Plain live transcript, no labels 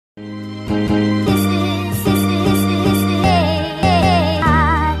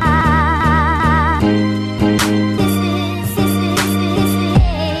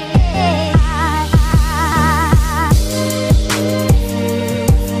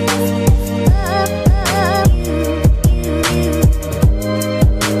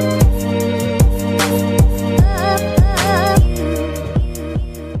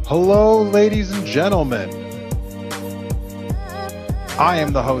Hello, ladies and gentlemen. I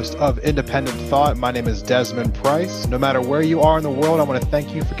am the host of Independent Thought. My name is Desmond Price. No matter where you are in the world, I want to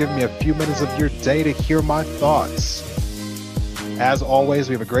thank you for giving me a few minutes of your day to hear my thoughts. As always,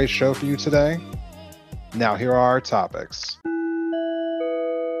 we have a great show for you today. Now, here are our topics.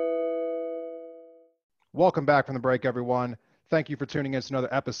 Welcome back from the break, everyone. Thank you for tuning in to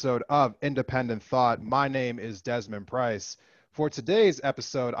another episode of Independent Thought. My name is Desmond Price. For today's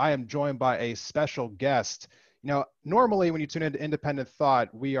episode, I am joined by a special guest. You know, normally when you tune into Independent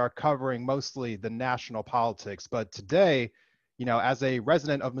Thought, we are covering mostly the national politics. But today, you know, as a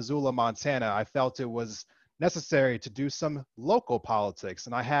resident of Missoula, Montana, I felt it was necessary to do some local politics.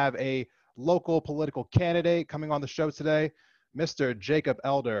 And I have a local political candidate coming on the show today, Mr. Jacob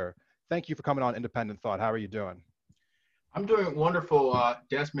Elder. Thank you for coming on Independent Thought. How are you doing? I'm doing wonderful,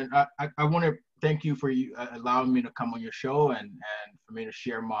 Desmond. I want to thank you for allowing me to come on your show and for me to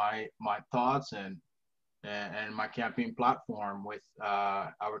share my thoughts and my campaign platform with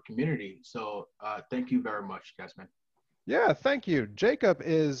our community. So thank you very much, Desmond. Yeah, thank you. Jacob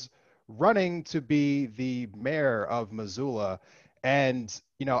is running to be the mayor of Missoula. And,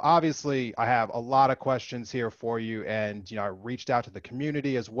 you know, obviously I have a lot of questions here for you. And, you know, I reached out to the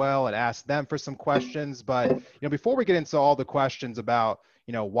community as well and asked them for some questions. But, you know, before we get into all the questions about,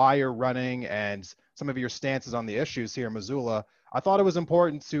 you know, why you're running and some of your stances on the issues here in Missoula, I thought it was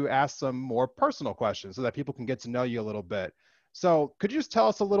important to ask some more personal questions so that people can get to know you a little bit. So could you just tell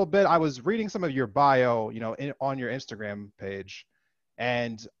us a little bit? I was reading some of your bio, you know, on your Instagram page,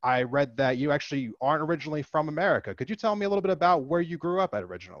 and I read that you actually aren't originally from America. Could you tell me a little bit about where you grew up at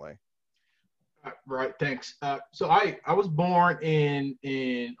originally? Right, thanks. So I was born in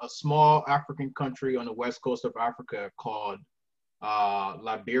a small African country on the west coast of Africa called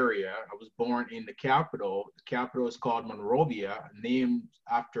Liberia. I was born in the capital. The capital is called Monrovia, named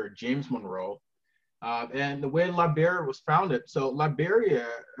after James Monroe. And the way Liberia was founded. So Liberia,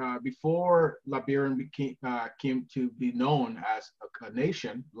 before Liberia came to be known as a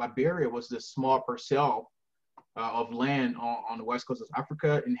nation, Liberia was this small parcel of land on the west coast of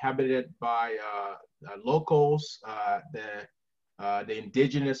Africa, inhabited by locals, the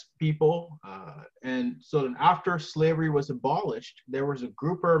indigenous people. And so after slavery was abolished, there was a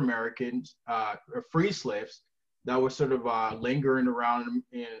group of Americans, free slaves, that was sort of lingering around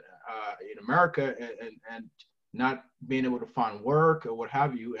in America and not being able to find work or what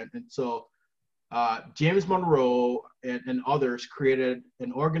have you. And so James Monroe and others created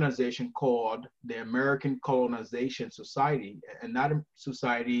an organization called the American Colonization Society. And that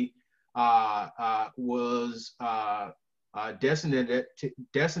society was designated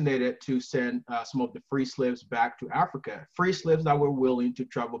to send some of the free slaves back to Africa, free slaves that were willing to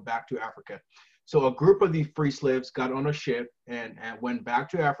travel back to Africa. So a group of the free slaves got on a ship and went back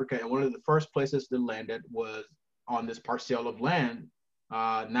to Africa. And one of the first places they landed was on this parcel of land,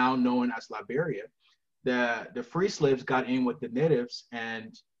 now known as Liberia. The free slaves got in with the natives,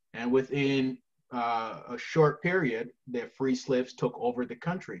 and within a short period, the free slaves took over the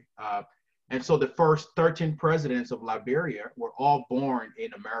country. And so the first 13 presidents of Liberia were all born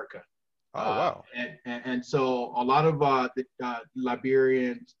in America. Oh, wow. And so a lot of the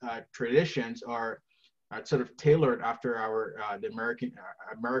Liberian traditions are sort of tailored after the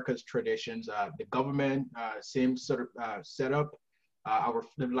America's traditions. The government same sort of setup.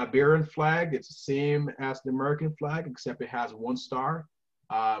 The Liberian flag, it's the same as the American flag, except it has one star.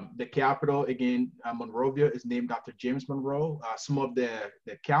 The capital, again, Monrovia, is named after James Monroe. Some of the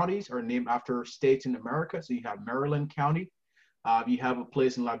counties are named after states in America. So you have Maryland County. You have a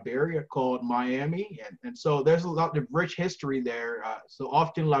place in Liberia called Miami. And so there's a lot of rich history there. So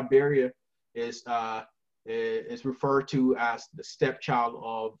often Liberia is referred to as the stepchild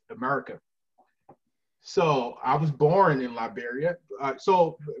of America. So I was born in Liberia.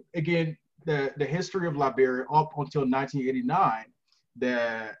 So again, the history of Liberia up until 1989,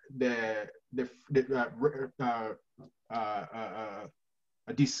 the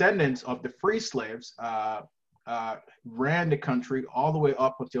descendants of the free slaves ran the country all the way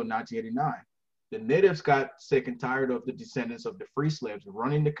up until 1989. The natives got sick and tired of the descendants of the free slaves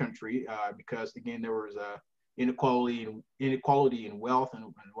running the country because, again, there was inequality in wealth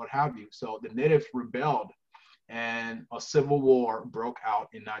and what have you. So the natives rebelled, and a civil war broke out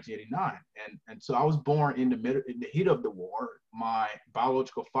in 1989. And so I was born in the heat of the war. My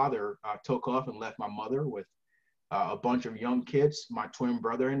biological father took off and left my mother with a bunch of young kids, my twin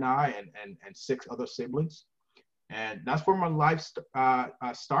brother and I, and six other siblings. And that's where my life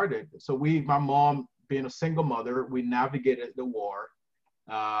started. So my mom being a single mother, we navigated the war,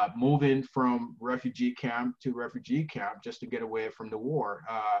 moving from refugee camp to refugee camp just to get away from the war.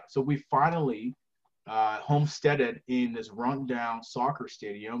 So we finally homesteaded in this rundown soccer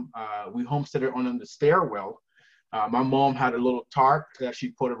stadium. We homesteaded on the stairwell. My mom had a little tarp that she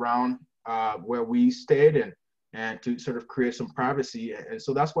put around where we stayed, and to sort of create some privacy. And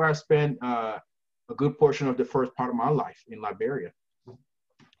so that's where I spent a good portion of the first part of my life in Liberia.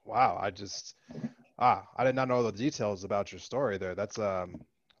 Wow, I did not know the details about your story there.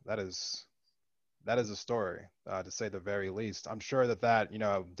 That is that is a story, to say the very least. I'm sure that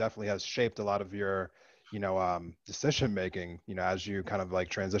definitely has shaped a lot of your decision making, as you kind of like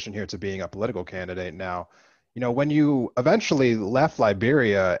transition here to being a political candidate now. When you eventually left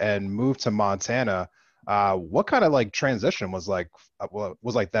Liberia and moved to Montana, what kind of like transition was like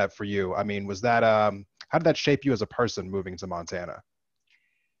that for you? I mean, was that how did that shape you as a person moving to Montana?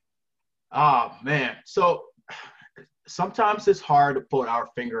 Oh man, so sometimes it's hard to put our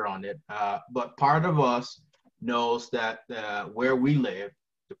finger on it, but part of us knows that where we live,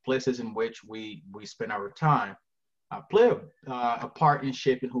 the places in which we spend our time, play a part in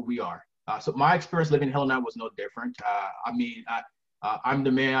shaping who we are. So my experience living in Helena was no different. I'm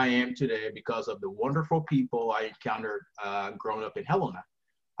the man I am today because of the wonderful people I encountered growing up in Helena.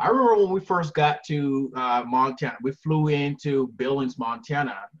 I remember when we first got to Montana, we flew into Billings,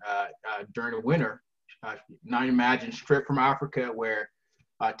 Montana during the winter. Now imagine straight from Africa where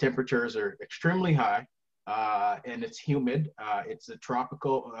temperatures are extremely high and it's humid. It's a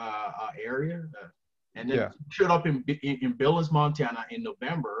tropical area. And then Yeah. showed up in Billings, Montana in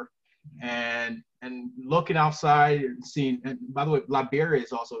November, and looking outside and seeing. And by the way, Liberia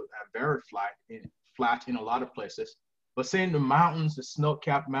is also very flat in a lot of places. But seeing the mountains, the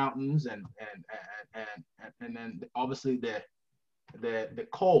snow-capped mountains, and then obviously the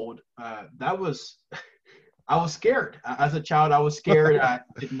cold, that was I was scared. As a child, I was scared. I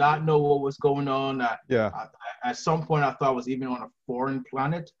did not know what was going on. Yeah. At some point, I thought I was even on a foreign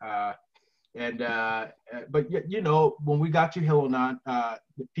planet. But when we got to Hill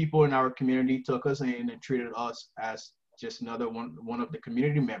the people in our community took us in and treated us as just another one of the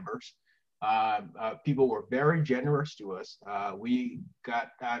community members. People were very generous to us.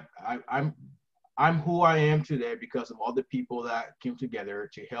 I'm who I am today because of all the people that came together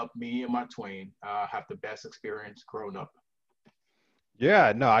to help me and my twin have the best experience growing up.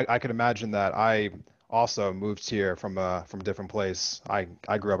 Yeah, no, I can imagine that. I also moved here from a different place. I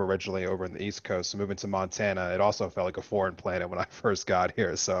grew up originally over in the East Coast, so moving to Montana, it also felt like a foreign planet when I first got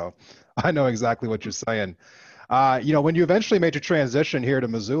here. So I know exactly what you're saying. When you eventually made your transition here to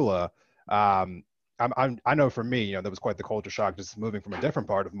Missoula, I know for me, that was quite the culture shock just moving from a different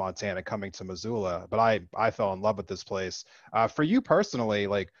part of Montana coming to Missoula. But I fell in love with this place. For you personally,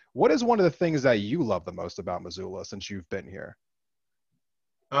 like, what is one of the things that you love the most about Missoula since you've been here?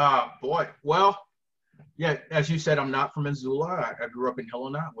 Boy, well, yeah, as you said, I'm not from Missoula. I grew up in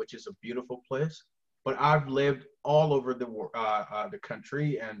Helena, which is a beautiful place. But I've lived all over the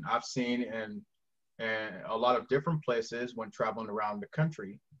country, and I've seen in a lot of different places when traveling around the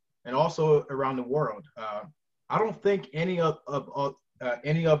country, and also around the world. I don't think any of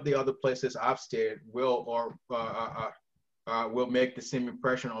the other places I've stayed will make the same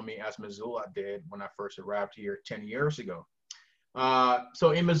impression on me as Missoula did when I first arrived here 10 years ago.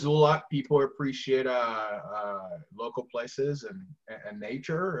 So in Missoula, people appreciate local places and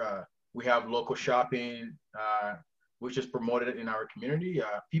nature. We have local shopping, which is promoted in our community.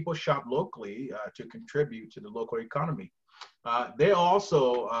 People shop locally to contribute to the local economy. They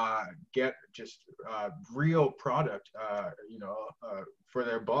also get just real product, for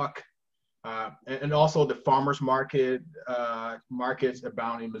their buck. And also the farmers markets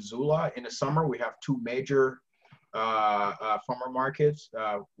abound in Missoula. In the summer, we have two major farmer markets,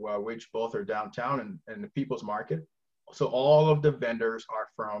 which both are downtown and the People's Market. So all of the vendors are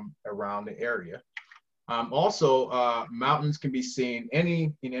from around the area. Also, mountains can be seen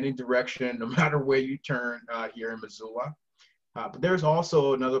in any direction, no matter where you turn here in Missoula. But there's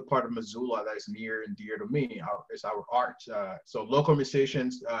also another part of Missoula that is near and dear to me. It's our art. So local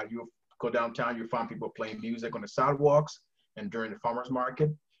musicians, you go downtown, you find people playing music on the sidewalks and during the farmers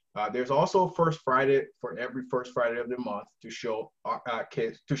market. There's also First Friday for every first Friday of the month to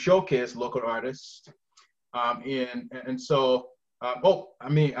showcase local artists. I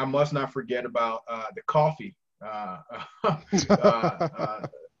must not forget about the coffee. Uh, uh,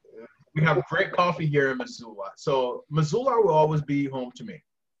 we have great coffee here in Missoula. So Missoula will always be home to me.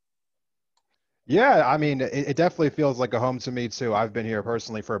 Yeah, I mean, it definitely feels like a home to me too. I've been here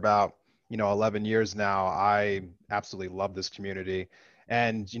personally for about, 11 years now. I absolutely love this community.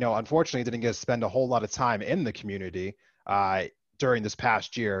 And, unfortunately, didn't get to spend a whole lot of time in the community uh, during this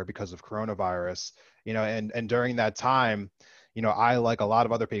past year because of coronavirus. And during that time, I, like a lot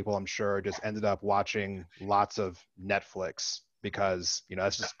of other people, I'm sure, just ended up watching lots of Netflix because,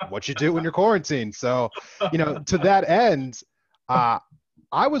 that's just what you do when you're quarantined. So, to that end, uh,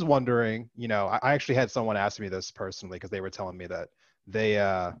 I was wondering, I actually had someone ask me this personally because they were telling me that they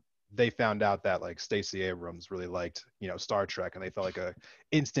uh they found out that like Stacey Abrams really liked, Star Trek and they felt like a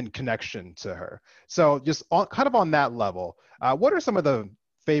instant connection to her. So just kind of on that level, what are some of the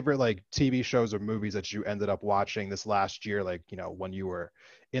favorite like TV shows or movies that you ended up watching this last year, like, when you were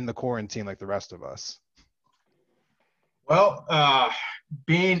in the quarantine like the rest of us? Well,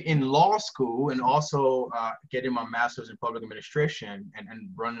 being in law school and also getting my master's in public administration and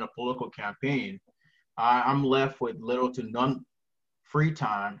running a political campaign, I'm left with little to none free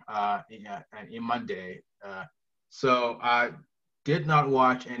time in my day. So I did not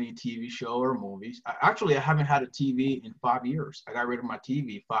watch any TV show or movies. Actually, I haven't had a TV in 5 years. I got rid of my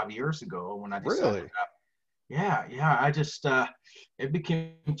TV 5 years ago when I decided Really? yeah, yeah. I just it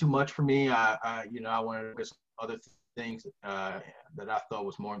became too much for me. I wanted to get other things that I thought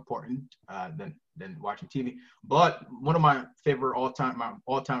was more important than watching TV. But one of my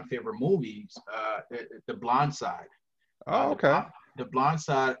all-time favorite movies, The Blind Side. Uh, Oh, the okay. the Blind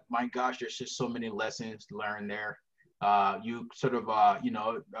Side. My gosh, there's just so many lessons to learn there. You sort of,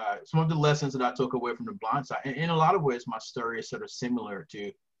 some of the lessons that I took away from The Blind Side. In a lot of ways, my story is sort of similar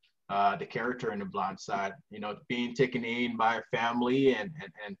to the character in The Blind Side. Being taken in by a family and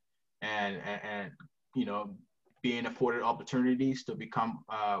being afforded opportunities to become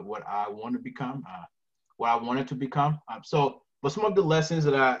what I want to become, what I wanted to become. But some of the lessons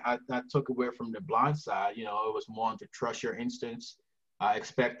that I took away from The Blind Side, it was one to trust your instincts,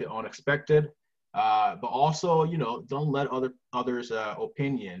 expect the unexpected, but also, don't let others'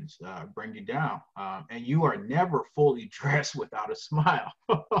 opinions bring you down. And you are never fully dressed without a smile.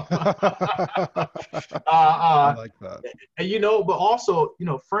 I uh, like that. but also,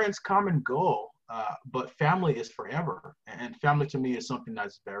 friends come and go, but family is forever. And family to me is something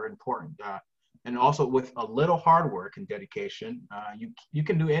that's very important. And also with a little hard work and dedication, you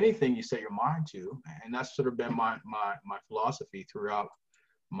can do anything you set your mind to. And that's sort of been my philosophy throughout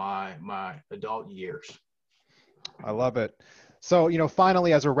my adult years. I love it. So,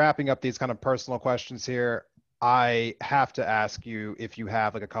 finally, as we're wrapping up these kind of personal questions here, I have to ask you if you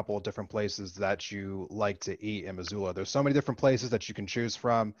have like a couple of different places that you like to eat in Missoula. There's so many different places that you can choose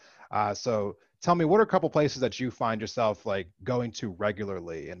from. So tell me, what are a couple places that you find yourself like going to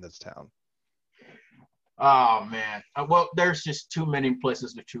regularly in this town? Oh man. Well, there's just too many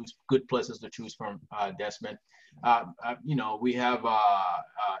places to choose, good places to choose from, Desmond. We have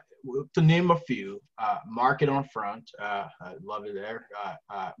to name a few. Market on Front, I love it there.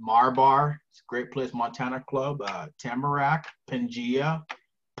 Mar Bar, it's a great place. Montana Club, Tamarack, Pangea,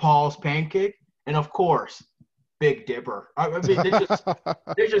 Paul's Pancake, and of course, Big Dipper. I mean,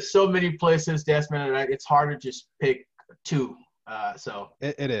 there's just so many places, Desmond. And it's hard to just pick two. So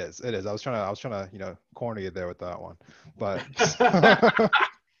It is. It is. I was trying to, corner you there with that one. But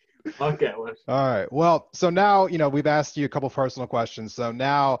okay, well, all right. Well, so now, we've asked you a couple personal questions. So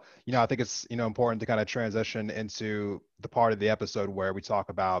now, I think it's, important to kind of transition into the part of the episode where we talk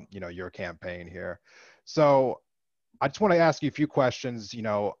about, your campaign here. So I just want to ask you a few questions,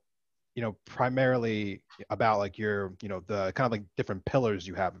 primarily about like your, the kind of like different pillars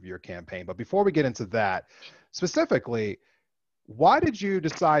you have of your campaign. But before we get into that, specifically, why did you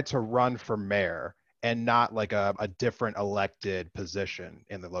decide to run for mayor and not like a different elected position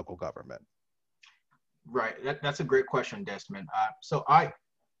in the local government? right. That's a great question, Desmond. So I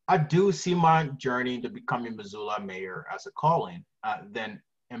do see my journey to becoming Missoula mayor as a calling than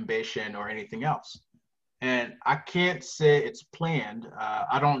ambition or anything else. And I can't say it's planned.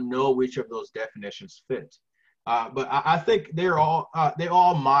 I don't know which of those definitions fit. But I think they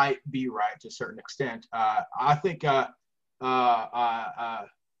all might be right to a certain extent. I think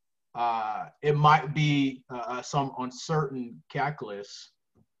it might be some uncertain calculus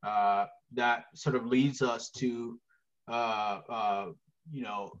that sort of leads us to uh, uh,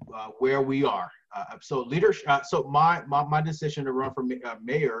 where we are. So leadership. So my decision to run for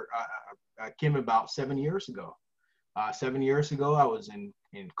mayor came about 7 years ago. 7 years ago, I was in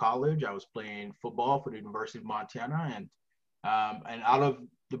college. I was playing football for the University of Montana, and out of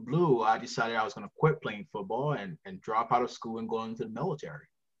the blue, I decided I was going to quit playing football and drop out of school and go into the military.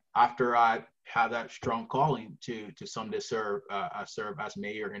 After I had that strong calling to someday serve, I serve as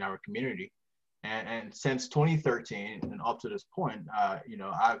mayor in our community, and since 2013 and up to this point,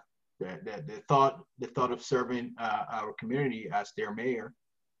 I've the thought of serving our community as their mayor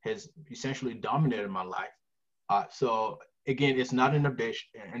has essentially dominated my life. So again, it's not an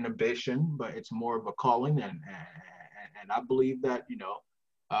ambition, but it's more of a calling, and I believe that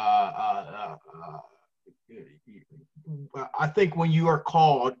uh, uh, uh, I think when you are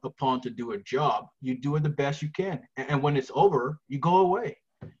called upon to do a job, you do it the best you can, and when it's over, you go away,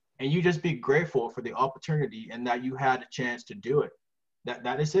 and you just be grateful for the opportunity and that you had a chance to do it.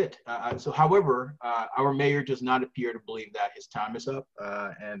 That is it. However, our mayor does not appear to believe that his time is up,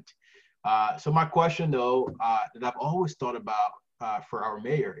 and so my question, though, that I've always thought about for our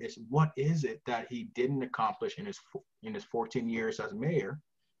mayor is what is it that he didn't accomplish in his 14 years as mayor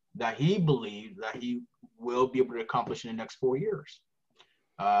that he believes that he will be able to accomplish in the next 4 years?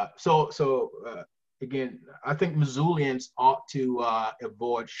 Again, I think Missoulians ought to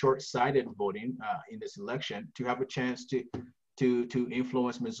avoid short-sighted voting in this election to have a chance to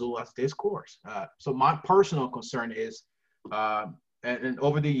influence Missoula's discourse. So my personal concern is, and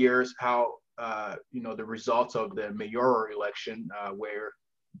over the years, how the results of the mayoral election, where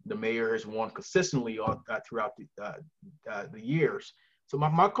the mayor has won consistently throughout the years. So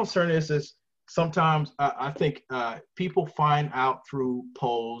my concern is sometimes I think people find out through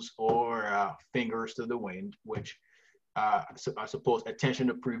polls or fingers to the wind, which I suppose attention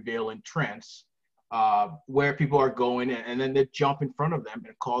to prevailing trends, where people are going, and then they jump in front of them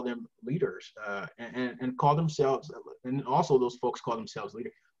and call them leaders, and call themselves, and also those folks call themselves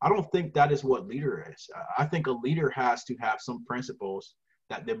leaders. I don't think that is what leader is. I think a leader has to have some principles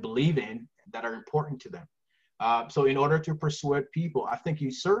that they believe in that are important to them. So in order to persuade people, I think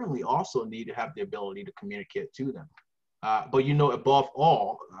you certainly also need to have the ability to communicate to them. But above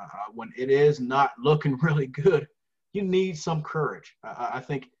all, when it is not looking really good, you need some courage. I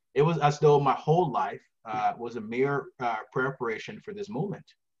think it was as though my whole life was a mere preparation for this moment.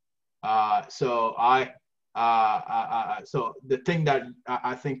 So the thing that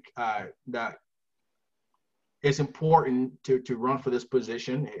I think that is important to run for this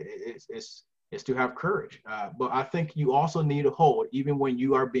position is to have courage. But I think you also need to hold, even when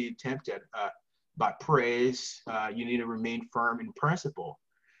you are being tempted by praise, you need to remain firm in principle.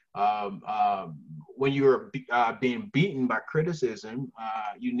 When you're being beaten by criticism,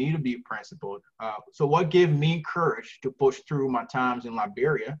 you need to be principled. So what gave me courage to push through my times in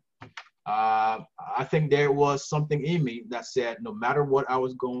Liberia? I think there was something in me that said, no matter what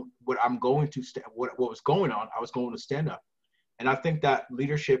was going on, I was going to stand up. And I think that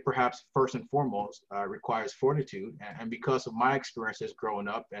leadership, perhaps first and foremost, requires fortitude. And because of my experiences growing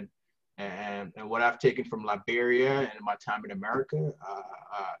up and what I've taken from Liberia and my time in America,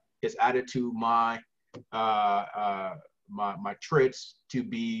 is added to my traits to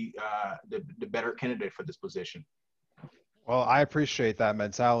be the better candidate for this position. Well, I appreciate that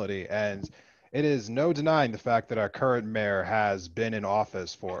mentality. And it is no denying the fact that our current mayor has been in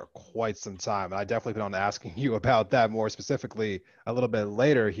office for quite some time. And I definitely plan on asking you about that more specifically a little bit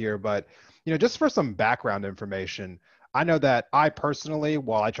later here. But, just for some background information, I know that I personally,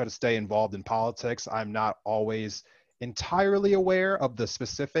 while I try to stay involved in politics, I'm not always entirely aware of the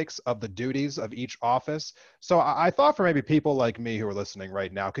specifics of the duties of each office. So I thought for maybe people like me who are listening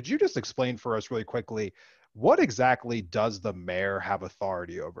right now, could you just explain for us really quickly, what exactly does the mayor have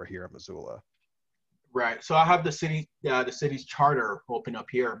authority over here in Missoula? Right. So I have the city's charter open up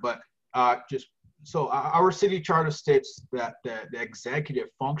here, but our city charter states that the executive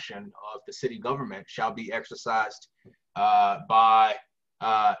function of the city government shall be exercised by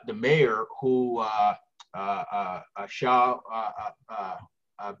the mayor, who shall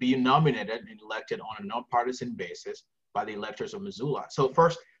be nominated and elected on a nonpartisan basis by the electors of Missoula. So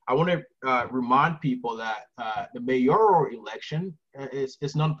first, I want to remind people that the mayoral election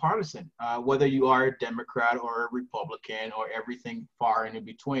is nonpartisan. Whether you are a Democrat or a Republican or everything far in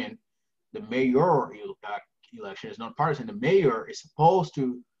between, the mayoral election is nonpartisan. The mayor is supposed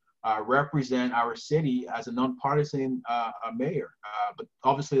to represent our city as a nonpartisan mayor, but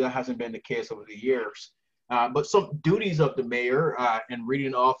obviously that hasn't been the case over the years. But some duties of the mayor, and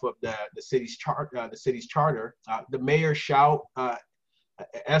reading off of the city's charter, the mayor shall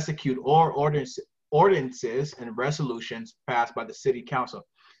execute all ordinances and resolutions passed by the city council.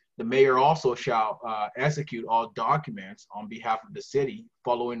 The mayor also shall execute all documents on behalf of the city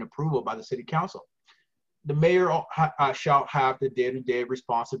following approval by the city council. The mayor shall have the day-to-day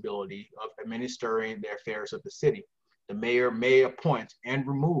responsibility of administering the affairs of the city. the mayor may appoint and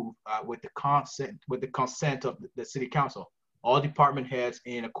remove with the consent of the city council, all department heads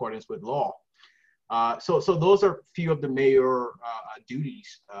in accordance with law. So those are a few of the mayor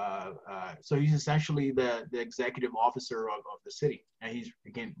duties. So he's essentially the executive officer of the city, and he's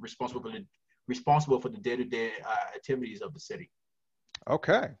again responsible for the day-to-day activities of the city.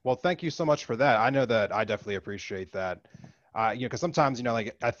 Okay. Well, thank you so much for that. I know that I definitely appreciate that. Because sometimes,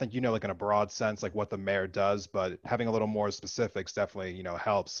 like I think, like in a broad sense, like what the mayor does, but having a little more specifics definitely,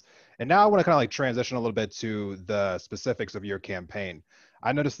 helps. And now I want to kind of like transition a little bit to the specifics of your campaign.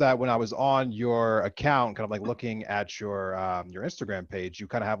 I noticed that when I was on your account, kind of like looking at your Instagram page, you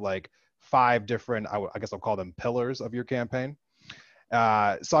kind of have like five different, I guess I'll call them pillars of your campaign.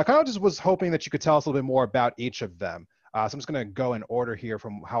 So I kind of just was hoping that you could tell us a little bit more about each of them. So I'm just going to go in order here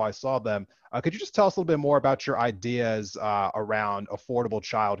from how I saw them. Could you just tell us a little bit more about your ideas around affordable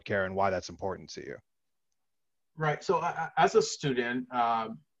childcare and why that's important to you? Right. So as a student,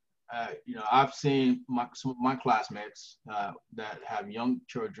 I've seen some of my classmates that have young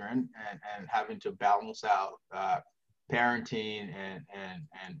children and having to balance out parenting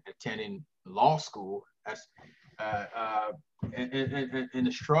and attending law school as and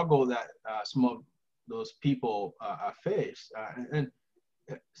the struggle that some of those people face. And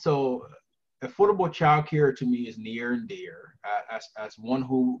so affordable childcare to me is near and dear. As one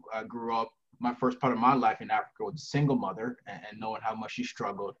who grew up my first part of my life in Africa with a single mother and knowing how much she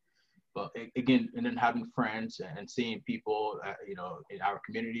struggled. But again, and then having friends and seeing people, in our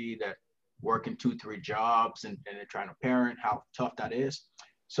community that work in 2-3 jobs and they're trying to parent, how tough that is.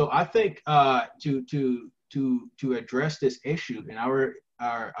 So I think to address this issue in our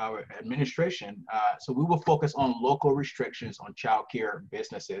administration, so we will focus on local restrictions on childcare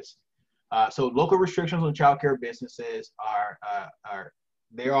businesses. So local restrictions on childcare businesses are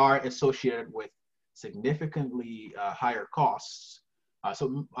associated with significantly higher costs.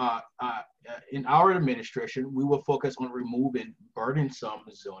 In our administration, we will focus on removing burdensome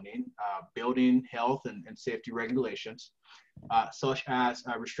zoning, building health and safety regulations, such as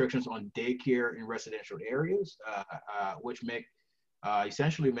restrictions on daycare in residential areas, which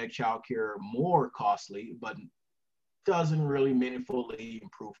essentially make childcare more costly, but doesn't really meaningfully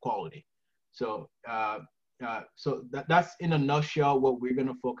improve quality. So that's in a nutshell what we're going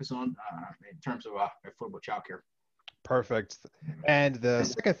to focus on in terms of affordable childcare. Perfect. And the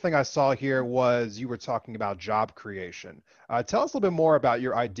second thing I saw here was you were talking about job creation. Tell us a little bit more about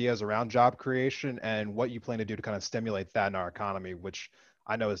your ideas around job creation and what you plan to do to kind of stimulate that in our economy, which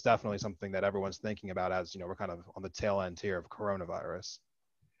I know is definitely something that everyone's thinking about as, we're kind of on the tail end here of coronavirus.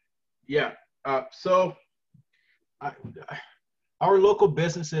 Yeah. Our local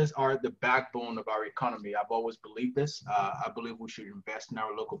businesses are the backbone of our economy. I've always believed this. I believe we should invest in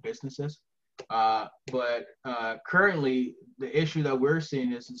our local businesses. But currently, the issue that we're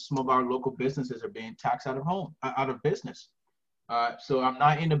seeing is some of our local businesses are being taxed out of business. So I'm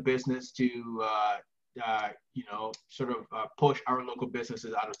not in the business to, push our local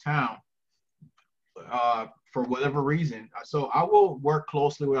businesses out of town for whatever reason. So I will work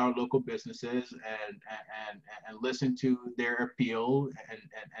closely with our local businesses and listen to their appeal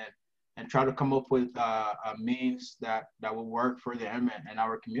and try to come up with a means that will work for them and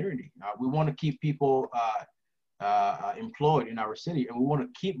our community. We want to keep people employed in our city, and we want to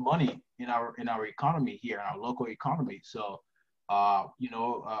keep money in our economy here, in our local economy. So,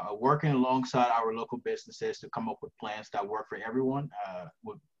 working alongside our local businesses to come up with plans that work for everyone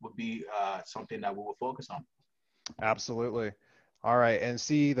would be something that we will focus on. Absolutely. All right. And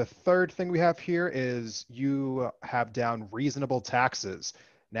see, the third thing we have here is you have down reasonable taxes.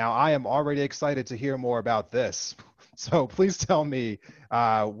 Now, I am already excited to hear more about this. So please tell me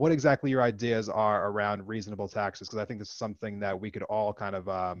what exactly your ideas are around reasonable taxes, because I think this is something that we could all kind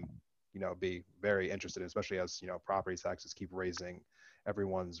of, be very interested in, especially as, property taxes keep raising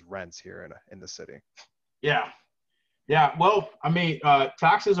everyone's rents here in the city. Yeah. Yeah. Well, I mean,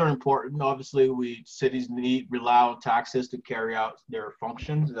 taxes are important. Obviously, cities rely on taxes to carry out their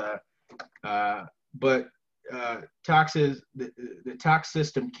functions. But taxes, the tax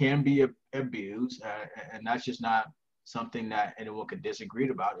system can be abused, and that's just not something that anyone could disagree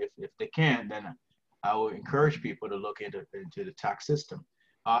about. If they can, then I will encourage people to look into the tax system.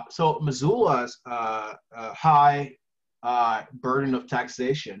 So Missoula's high burden of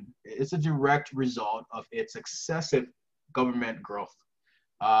taxation is a direct result of its excessive government growth.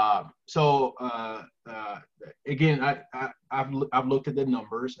 Again, I've looked at the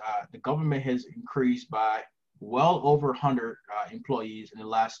numbers. The government has increased by well over 100 employees in the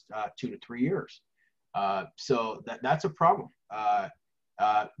last 2 to 3 years. So that's a problem.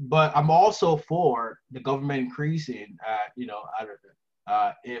 But I'm also for the government increasing,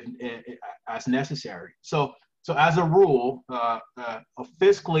 if as necessary. So as a rule, a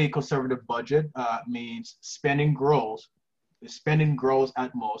fiscally conservative budget means spending grows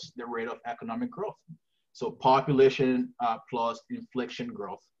at most the rate of economic growth. So population plus inflation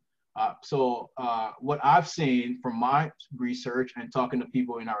growth. What I've seen from my research and talking to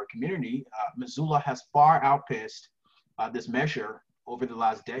people in our community, Missoula has far outpaced this measure over the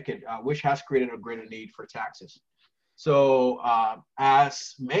last decade, which has created a greater need for taxes. So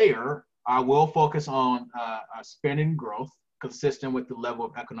as mayor, I will focus on spending growth consistent with the level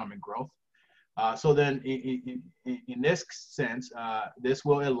of economic growth. So then in this sense, this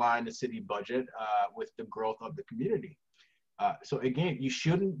will align the city budget with the growth of the community. So again, you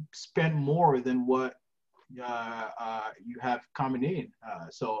shouldn't spend more than what you have coming in.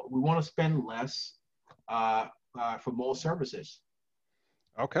 So we want to spend less for more services.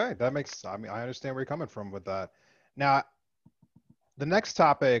 Okay, that makes, I mean, I understand where you're coming from with that. Now, the next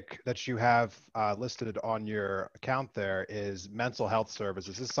topic that you have listed on your account there is mental health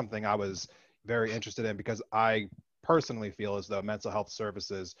services. This is something I was very interested in because I personally feel as though mental health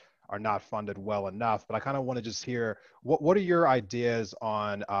services are not funded well enough. But I kind of want to just hear what are your ideas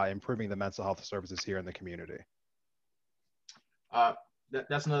on improving the mental health services here in the community?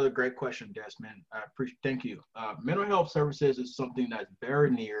 That's another great question, Desmond. Thank you. Mental health services is something that's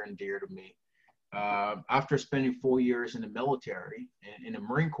very near and dear to me. After spending 4 years in the military, in the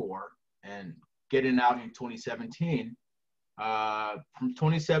Marine Corps, and getting out in 2017, from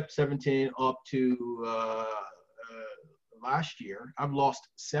 2017 up to last year, I've lost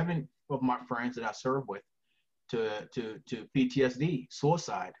 7 of my friends that I served with to PTSD,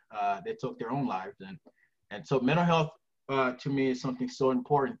 suicide. They took their own lives, and so mental health to me is something so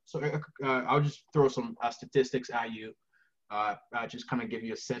important. So I'll just throw some statistics at you. Just kind of give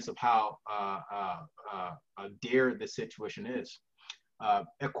you a sense of how dire this situation is.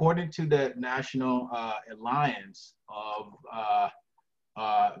 According to the National Alliance of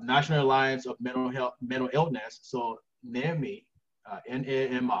Mental Illness, so NAMI,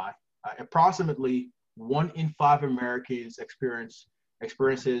 NAMI, approximately 1 in 5 Americans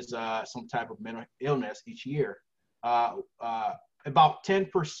experiences some type of mental illness each year. About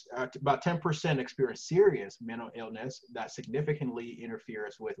 10% experience serious mental illness that significantly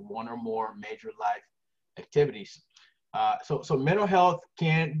interferes with one or more major life activities. So mental health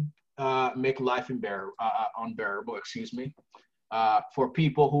can make life unbearable, for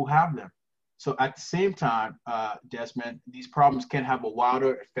people who have them. So at the same time, Desmond, these problems can have a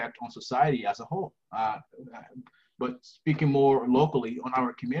wider effect on society as a whole. But speaking more locally on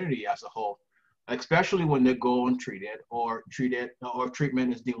our community as a whole, especially when they go untreated or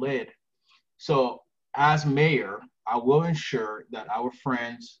treatment is delayed. So as mayor, I will ensure that our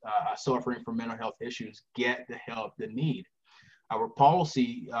friends suffering from mental health issues get the help they need. Our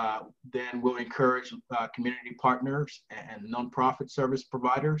policy then will encourage community partners and nonprofit service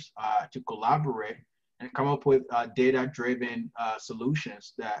providers to collaborate and come up with data-driven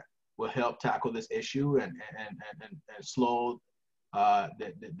solutions that will help tackle this issue and slow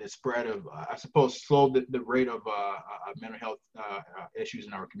the spread of, slow the rate of mental health issues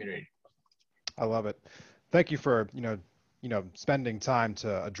in our community. I love it. Thank you for, spending time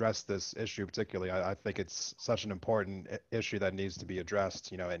to address this issue particularly. I think it's such an important issue that needs to be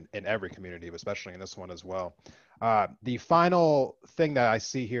addressed, in every community, but especially in this one as well. The final thing that I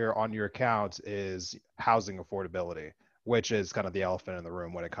see here on your account is housing affordability, which is kind of the elephant in the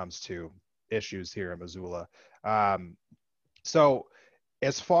room when it comes to issues here in Missoula. So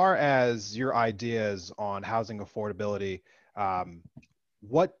as far as your ideas on housing affordability,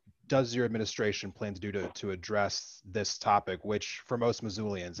 what does your administration plan to do to address this topic, which for most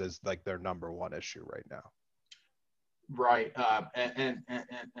Missoulians is like their number one issue right now? Right, and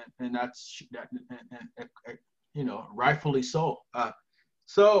that's rightfully so.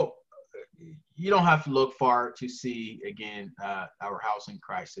 So you don't have to look far to see again our housing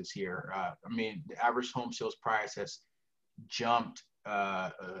crisis here. I mean, the average home sales price has jumped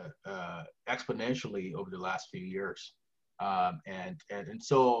exponentially over the last few years. And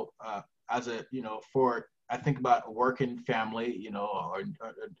so as a, I think about a working family, or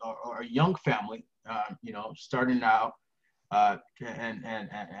a young family, starting out and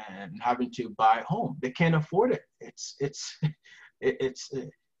having to buy a home. They can't afford it.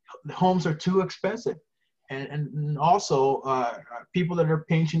 The homes are too expensive. And also people that are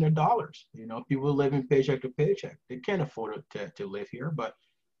pinching their dollars, people living paycheck to paycheck, they can't afford to live here, but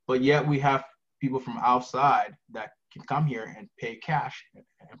yet we have people from outside that can come here and pay cash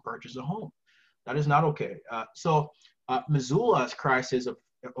and purchase a home. That is not okay. So Missoula's crisis of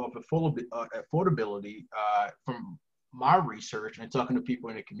affordability, from my research and talking to people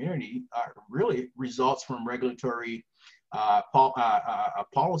in the community, really results from regulatory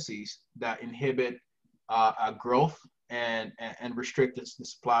policies that inhibit growth and restrict the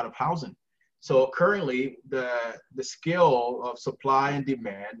supply of housing. So currently, the scale of supply and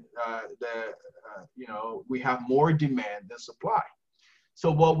demand, we have more demand than supply.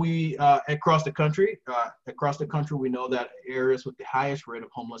 So what we across the country, we know that areas with the highest rate of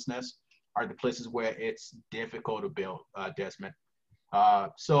homelessness are the places where it's difficult to build, Desmond.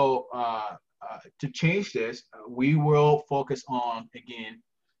 To change this, we will focus on, again,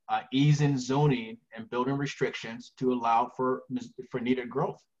 easing zoning and building restrictions to allow for needed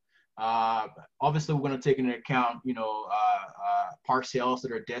growth. Obviously, we're going to take into account, parcels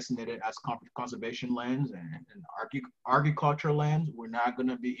that are designated as conservation lands and agricultural lands. We're not going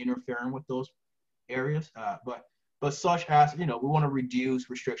to be interfering with those areas, but such as, we want to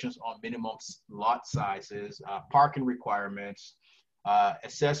reduce restrictions on minimum lot sizes, parking requirements,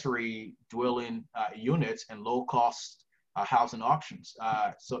 accessory dwelling units, and low-cost housing options.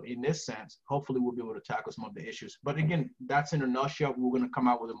 So in this sense, hopefully we'll be able to tackle some of the issues. But again, that's in a nutshell. We're going to come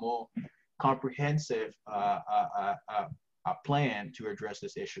out with a more comprehensive plan to address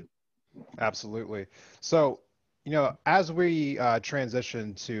this issue. Absolutely. So, as we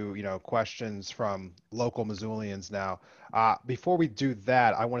transition to, questions from local Missoulians now, before we do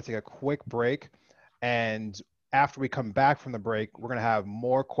that, I want to take a quick break. And after we come back from the break, we're going to have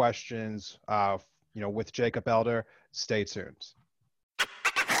more questions, with Jacob Elder. Stay tuned.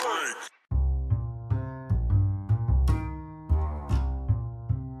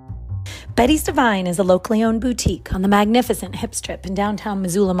 Betty's Divine is a locally owned boutique on the magnificent Hip Strip in downtown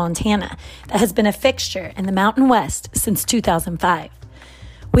Missoula, Montana, that has been a fixture in the Mountain West since 2005.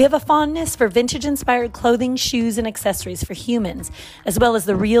 We have a fondness for vintage-inspired clothing, shoes, and accessories for humans, as well as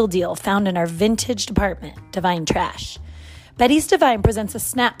the real deal found in our vintage department, Divine Trash. Betty's Divine presents a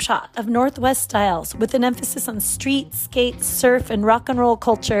snapshot of Northwest styles with an emphasis on street, skate, surf, and rock and roll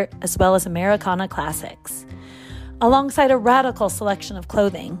culture, as well as Americana classics. Alongside a radical selection of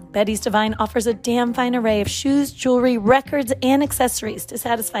clothing, Betty's Divine offers a damn fine array of shoes, jewelry, records, and accessories to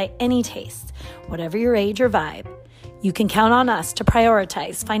satisfy any taste, whatever your age or vibe. You can count on us to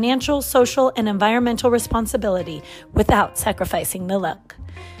prioritize financial, social, and environmental responsibility without sacrificing the look.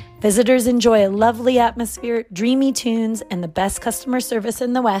 Visitors enjoy a lovely atmosphere, dreamy tunes, and the best customer service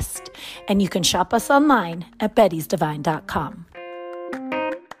in the West, and you can shop us online at bettysdivine.com.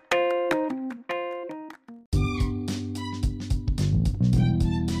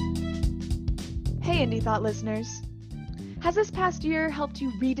 Hey, Indie Thought listeners. Has this past year helped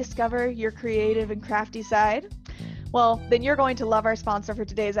you rediscover your creative and crafty side? Well, then you're going to love our sponsor for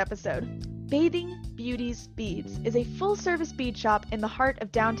today's episode. Bathing Beauties Beads is a full-service bead shop in the heart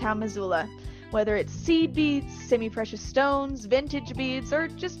of downtown Missoula. Whether it's seed beads, semi-precious stones, vintage beads, or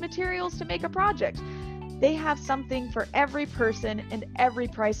just materials to make a project, they have something for every person and every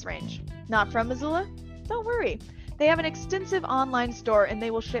price range. Not from Missoula? Don't worry. They have an extensive online store and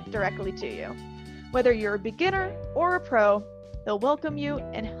they will ship directly to you. Whether you're a beginner or a pro, they'll welcome you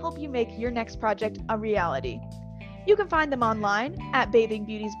and help you make your next project a reality. You can find them online at Bathing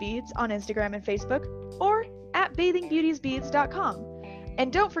Beauties Beads on Instagram and Facebook, or at bathingbeautiesbeads.com.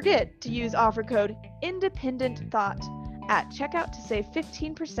 And don't forget to use offer code INDEPENDENTTHOUGHT at checkout to save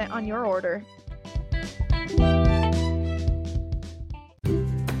 15% on your order.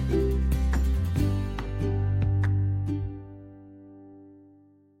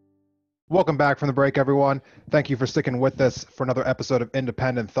 Welcome back from the break, everyone. Thank you for sticking with us for another episode of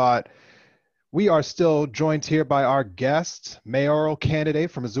Independent Thought. We are still joined here by our guest, mayoral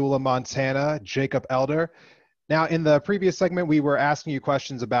candidate from Missoula, Montana, Jacob Elder. Now, in the previous segment, we were asking you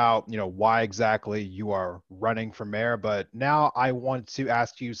questions about, why exactly you are running for mayor, but now I want to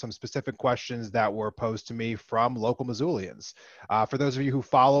ask you some specific questions that were posed to me from local Missoulians. For those of you who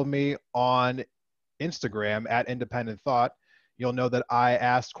follow me on Instagram at Independent Thought, you'll know that I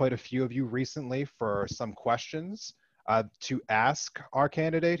asked quite a few of you recently for some questions to ask our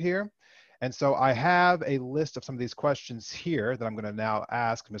candidate here. And so I have a list of some of these questions here that I'm going to now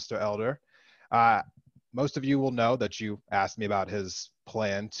ask Mr. Elder. Most of you will know that you asked me about his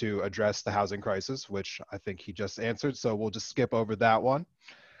plan to address the housing crisis, which I think he just answered, so we'll just skip over that one.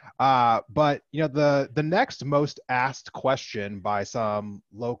 But the next most asked question by some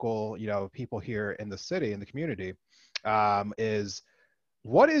local people here in the city, in the community, is,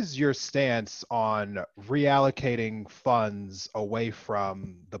 what is your stance on reallocating funds away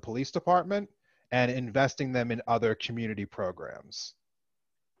from the police department and investing them in other community programs?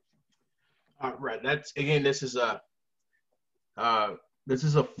 Right. This is a this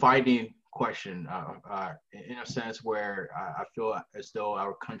is a fighting question, in a sense where I feel as though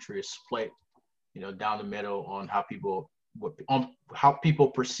our country is split, down the middle on how people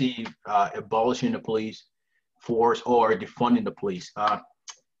perceive abolishing the police force or defunding the police.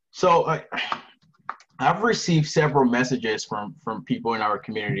 So I've received several messages from people in our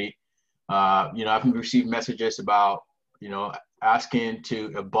community. I've received messages about asking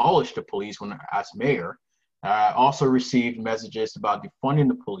to abolish the police when as mayor. I also received messages about defunding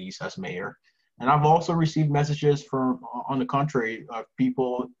the police as mayor. And I've also received messages on the contrary, of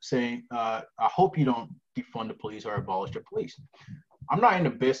people saying, I hope you don't defund the police or abolish the police. I'm not in the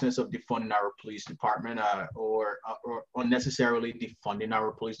business of defunding our police department or unnecessarily defunding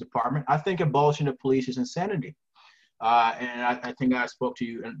our police department. I think abolishing the police is insanity. And I think I spoke to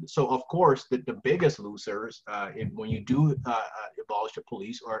you. And so, of course, the biggest losers when you do abolish the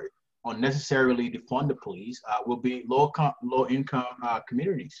police or unnecessarily defund the police will be low income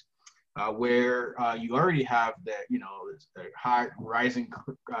communities where you already have the high rising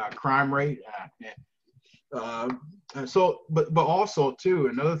crime rate. But also too,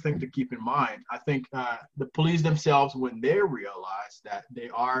 another thing to keep in mind, I think the police themselves, when they realize that they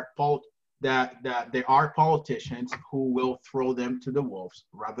are politicians who will throw them to the wolves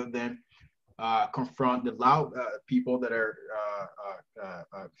rather than confront the loud people that are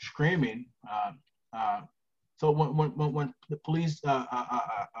screaming. So when the police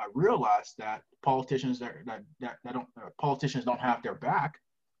realize that politicians politicians don't have their back,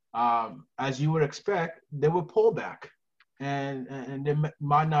 as you would expect, they will pull back, and they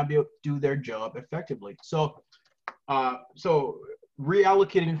might not be able to do their job effectively. So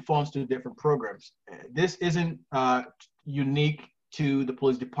reallocating funds to different programs. This isn't unique to the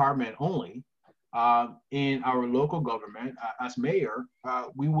police department only. In our local government, as mayor,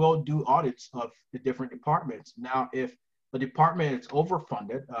 we will do audits of the different departments. Now, if the department is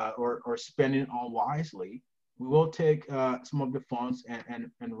overfunded or spending unwisely, we will take some of the funds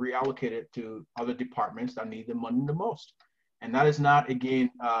and reallocate it to other departments that need the money the most. And that is not, again,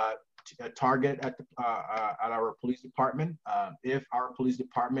 a target at our police department. If our police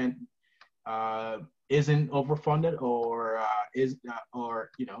department isn't overfunded or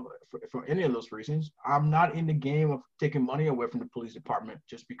for any of those reasons, I'm not in the game of taking money away from the police department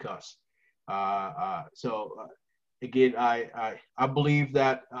just because. Again, I believe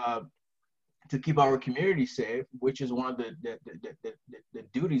that to keep our community safe, which is one of the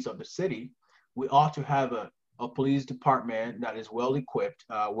duties of the city, we ought to have a police department that is well equipped,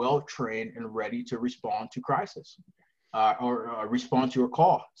 well trained, and ready to respond to crisis or respond to a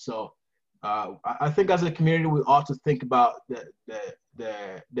call. So I think as a community, we ought to think about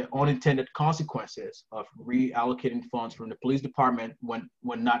the unintended consequences of reallocating funds from the police department when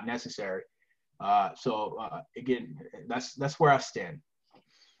not necessary. Again, that's where I stand.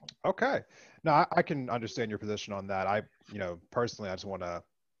 Okay. No, I can understand your position on that. Personally, I just want to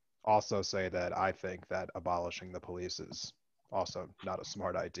also say that I think that abolishing the police is also not a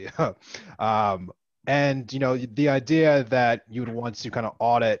smart idea. And the idea that you'd want to kind of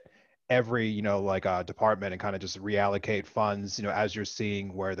audit every department and kind of just reallocate funds as you're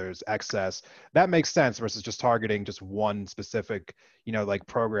seeing where there's excess, that makes sense versus just targeting just one specific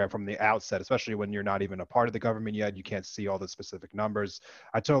program from the outset, especially when you're not even a part of the government yet. You can't see all the specific numbers.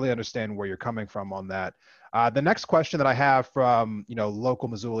 I totally understand where you're coming from on that. The next question that I have from local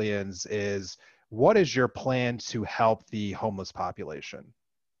Missoulians is, what is your plan to help the homeless population?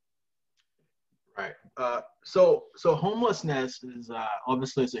 Right. So homelessness is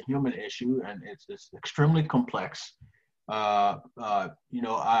obviously it's a human issue, and it's extremely complex. A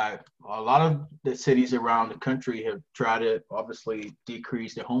lot of the cities around the country have tried to obviously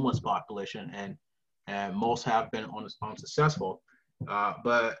decrease the homeless population, and most have been unsuccessful.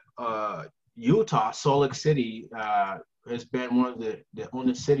 But Utah, Salt Lake City, has been one of the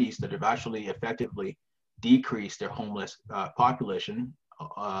only cities that have actually effectively decreased their homeless population.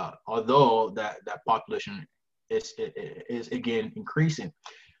 Although that population is again increasing.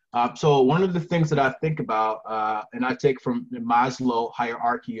 So one of the things that I think about, and I take from the Maslow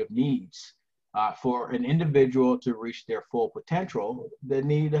hierarchy of needs, for an individual to reach their full potential, they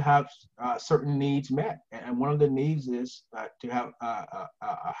need to have certain needs met. And one of the needs is to have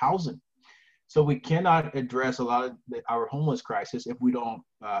housing. So we cannot address a lot of our homeless crisis if we don't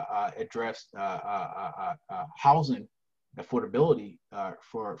address housing affordability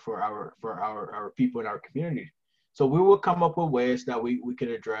for our people in our community. So we will come up with ways that we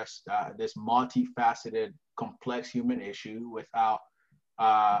can address this multifaceted, complex human issue with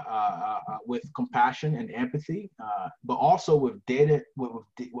compassion and empathy, but also with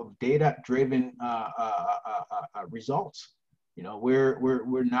data-driven results.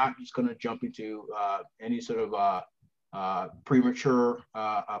 we're not just going to jump into any sort of premature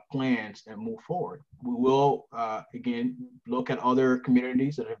plans and move forward. We will again look at other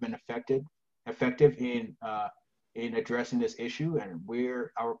communities that have been effective in addressing this issue, and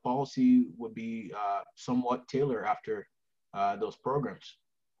where our policy would be somewhat tailored after those programs.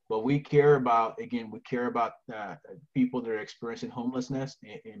 But we care about people that are experiencing homelessness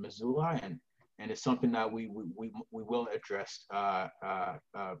in Missoula, and it's something that we will address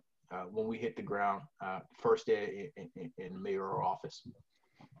when we hit the ground first day in the mayoral office.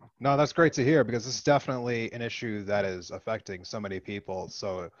 No, that's great to hear, because this is definitely an issue that is affecting so many people.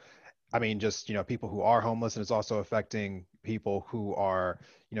 So, I mean, just, people who are homeless, and it's also affecting people who are,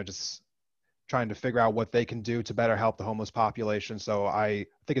 just trying to figure out what they can do to better help the homeless population. So I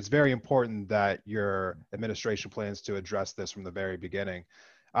think it's very important that your administration plans to address this from the very beginning.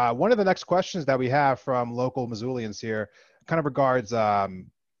 One of the next questions that we have from local Missoulians here kind of regards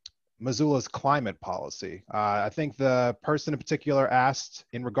Missoula's climate policy. I think the person in particular asked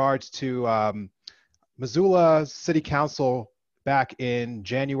in regards to Missoula City Council back in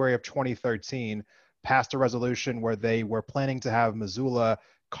January of 2013 passed a resolution where they were planning to have Missoula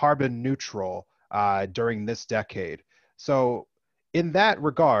carbon neutral during this decade. So in that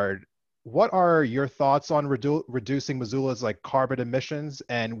regard, what are your thoughts on reducing Missoula's carbon emissions,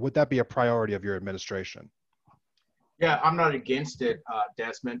 and would that be a priority of your administration? Yeah, I'm not against it,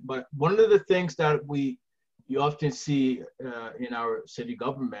 Desmond, but one of the things that you often see in our city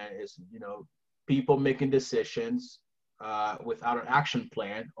government is, people making decisions without an action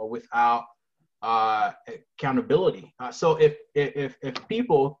plan or without accountability. So if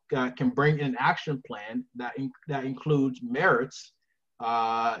people can bring in an action plan that includes merits,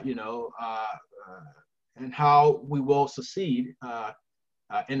 and how we will succeed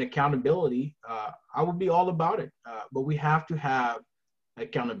in accountability, I would be all about it. But we have to have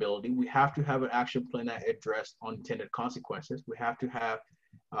accountability. We have to have an action plan that addresses unintended consequences. We have to have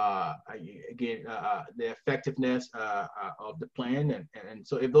the effectiveness of the plan, and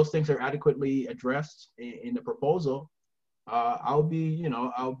so if those things are adequately addressed in the proposal, I'll be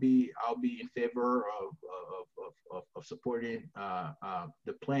in favor of supporting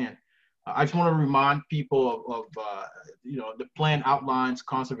the plan. I just want to remind people of the plan outlines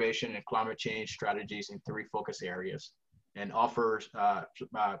conservation and climate change strategies in 3 focus areas and offers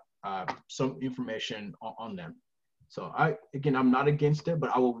some information on them. So I'm not against it, but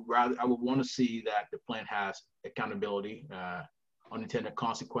I would want to see that the plan has accountability, unintended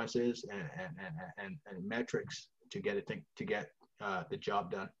consequences, and metrics to get the job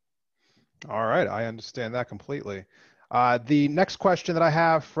done. All right, I understand that completely. The next question that I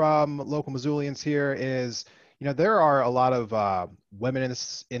have from local Missoulians here is, there are a lot of women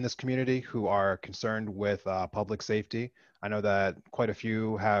in this community who are concerned with public safety. I know that quite a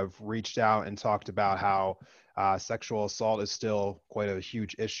few have reached out and talked about how sexual assault is still quite a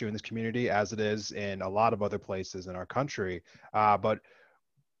huge issue in this community, as it is in a lot of other places in our country. But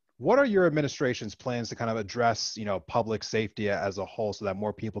what are your administration's plans to kind of address, public safety as a whole, so that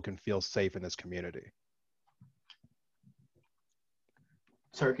more people can feel safe in this community?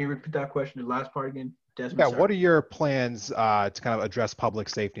 Sorry, can you repeat that question, the last part again, Desmond? Yeah, what are your plans to kind of address public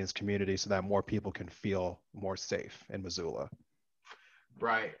safety in this community so that more people can feel more safe in Missoula?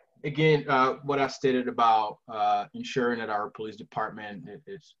 Right. Again, what I stated about ensuring that our police department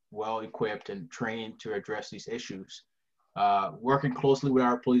is well equipped and trained to address these issues. Working closely with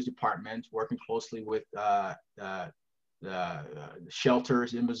our police departments, working closely with the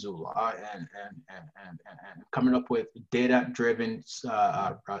shelters in Missoula, and coming up with data-driven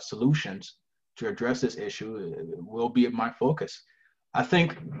solutions to address this issue will be my focus.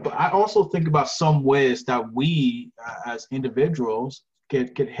 But I also think about some ways that we as individuals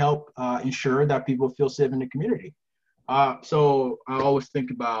could help ensure that people feel safe in the community. So I always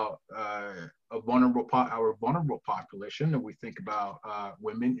think about our vulnerable population, and we think about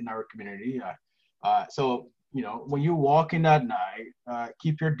women in our community. So when you're walking at night,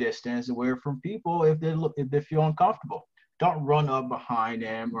 keep your distance away from people if they feel uncomfortable. Don't run up behind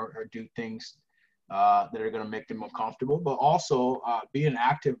them or do things that are going to make them uncomfortable. But also be an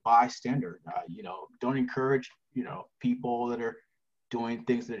active bystander. Don't encourage people that are doing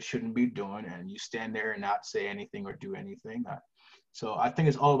things that shouldn't be doing, and you stand there and not say anything or do anything. So I think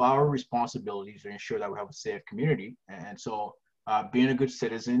it's all of our responsibilities to ensure that we have a safe community. And so being a good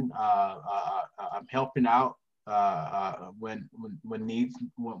citizen, I'm helping out when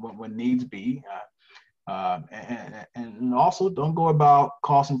needs be, and also don't go about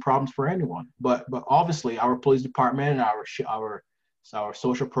causing problems for anyone. But obviously our police department and our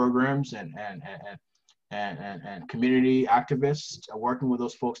social programs and community activists, working with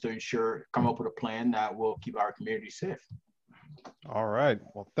those folks to come up with a plan that will keep our community safe. All right.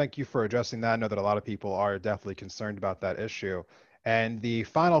 Well, thank you for addressing that. I know that a lot of people are definitely concerned about that issue. And the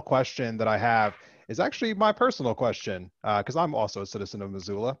final question that I have is actually my personal question, because I'm also a citizen of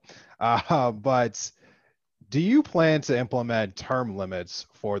Missoula. But do you plan to implement term limits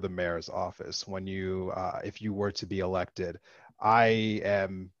for the mayor's office when if you were to be elected? I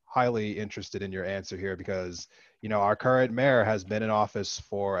am highly interested in your answer here because, our current mayor has been in office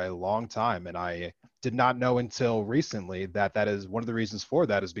for a long time, and I did not know until recently that is one of the reasons for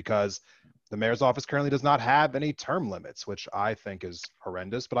that is because the mayor's office currently does not have any term limits, which I think is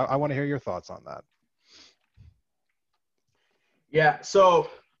horrendous, but I want to hear your thoughts on that. Yeah, so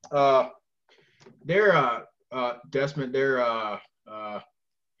Desmond, there's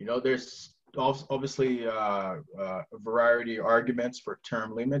obviously a variety of arguments for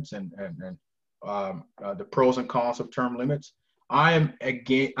term limits and the pros and cons of term limits. I'm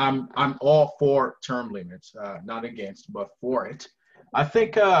all for term limits, not against, but for it. I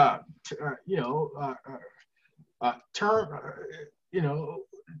think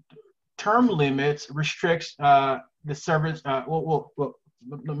term limits restricts the service. Well,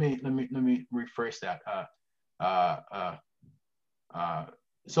 let me rephrase that.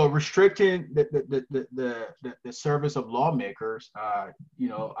 So restricting the service of lawmakers,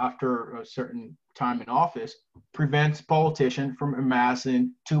 after a certain time in office, prevents politicians from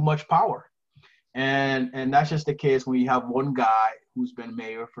amassing too much power, and that's just the case when you have one guy who's been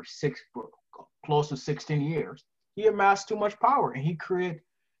mayor for close to 16 years. He amassed too much power, and he creates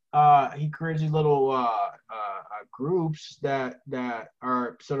these little groups that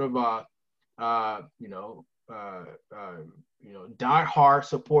are sort of die-hard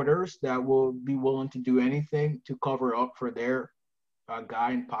supporters that will be willing to do anything to cover up for their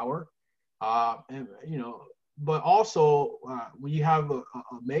guy in power. But also when you have a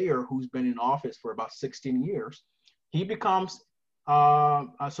mayor who's been in office for about 16 years, he becomes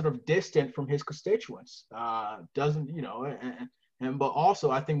sort of distant from his constituents. But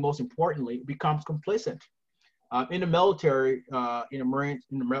also, I think most importantly, becomes complacent. In the military, in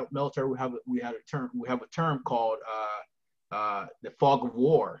the military, we have a term called the fog of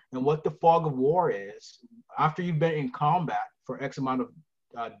war. And what the fog of war is, after you've been in combat for X amount of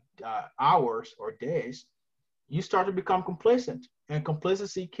hours or days, you start to become complacent, and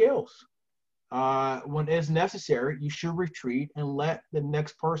complacency kills. When it's necessary, you should retreat and let the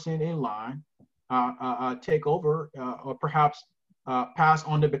next person in line take over, or perhaps pass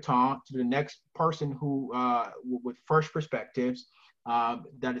on the baton to the next person who, with fresh perspectives,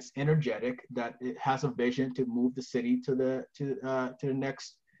 that is energetic, that it has a vision to move the city to the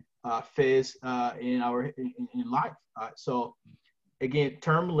next phase in life. So again,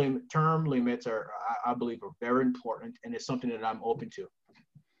 term limits are, I believe, are very important, and it's something that I'm open to.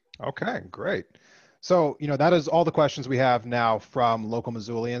 Okay, great. So, that is all the questions we have now from local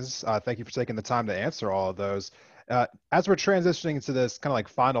Missoulians. Thank you for taking the time to answer all of those. As we're transitioning into this kind of like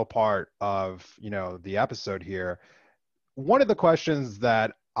final part of, the episode here, one of the questions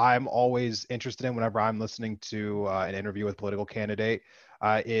that I'm always interested in whenever I'm listening to an interview with a political candidate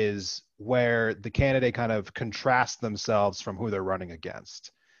is where the candidate kind of contrasts themselves from who they're running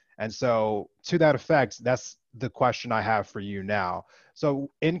against. And so to that effect, that's the question I have for you now.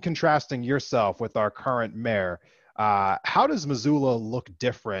 So in contrasting yourself with our current mayor, how does Missoula look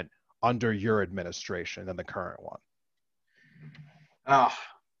different under your administration than the current one?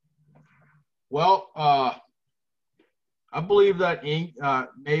 I believe that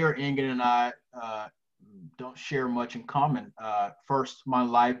Mayor Engen and I don't share much in common. First, my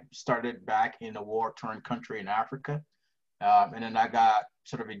life started back in a war-torn country in Africa, and then I got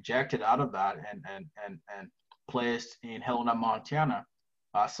sort of ejected out of that and placed in Helena, Montana.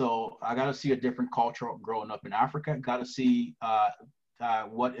 So I got to see a different culture growing up in Africa. Got to see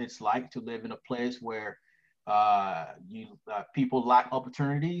what it's like to live in a place where people lack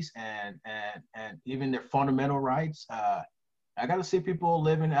opportunities and even their fundamental rights. I got to see people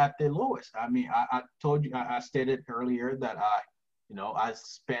living at their lowest. I mean, I told you, I stated earlier that I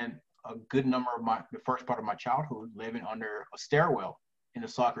spent a good number of the first part of my childhood living under a stairwell in a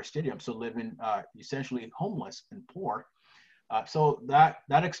soccer stadium, so living essentially homeless and poor. So that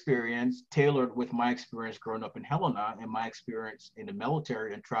experience, tailored with my experience growing up in Helena and my experience in the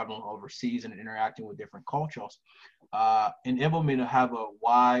military and traveling overseas and interacting with different cultures, enabled me to have a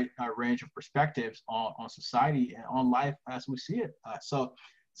wide range of perspectives on society and on life as we see it. So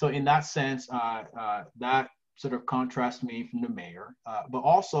in that sense, that sort of contrasts me from the mayor. But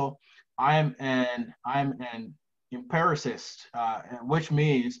also, I'm an empiricist, which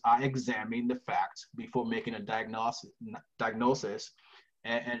means I examine the facts before making a diagnosis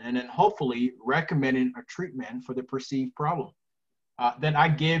and then hopefully recommending a treatment for the perceived problem. Then I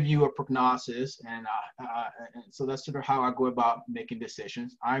give you a prognosis, and so that's sort of how I go about making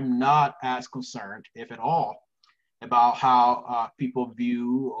decisions. I'm not as concerned, if at all, about how people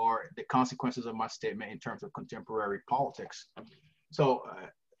view or the consequences of my statement in terms of contemporary politics. So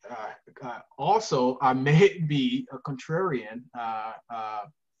also, I may be a contrarian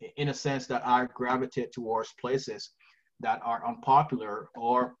in a sense that I gravitate towards places that are unpopular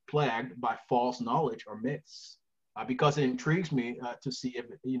or plagued by false knowledge or myths. Because it intrigues me to see if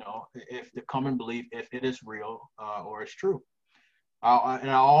the common belief, if it is real or it's true. And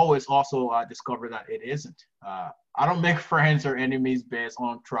I always also discover that it isn't. I don't make friends or enemies based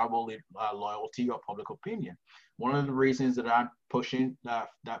on tribal loyalty or public opinion. One of the reasons that I'm pushing that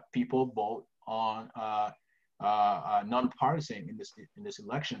people vote on nonpartisan in this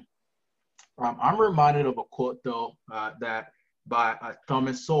election. I'm reminded of a quote though that by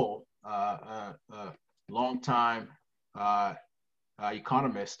Thomas Sowell, longtime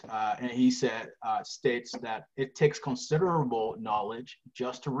economist, and he states that it takes considerable knowledge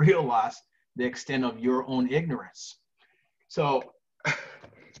just to realize the extent of your own ignorance. So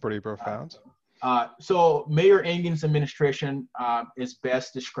it's pretty profound. So Mayor Engin's administration is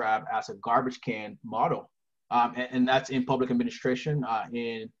best described as a garbage can model, and that's in public administration,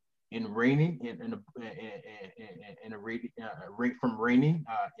 in Rainey, from Rainey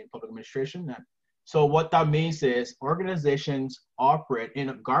in public administration. So what that means is organizations operate in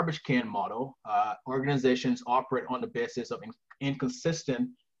a garbage can model. Organizations operate on the basis of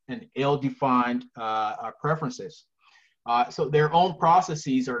inconsistent and ill-defined preferences. So their own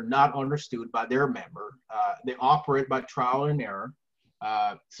processes are not understood by their member. They operate by trial and error.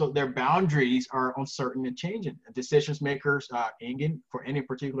 So their boundaries are uncertain and changing. Decisions makers, Engin, for any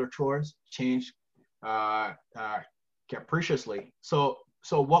particular choice, change capriciously. So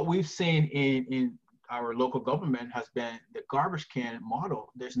what we've seen in our local government has been the garbage can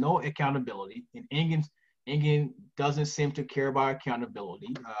model. There's no accountability, and Engin doesn't seem to care about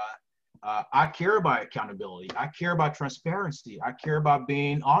accountability. I care about accountability. I care about transparency. I care about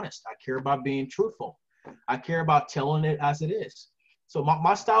being honest. I care about being truthful. I care about telling it as it is. So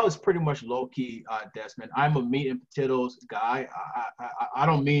my style is pretty much low key, Desmond. I'm a meat and potatoes guy. I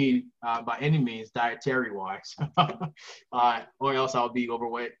don't mean by any means dietary wise, or else I'll be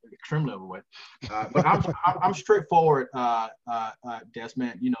overweight, extremely overweight. But I'm straightforward,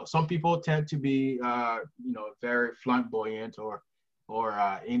 Desmond. You know, some people tend to be, very flamboyant or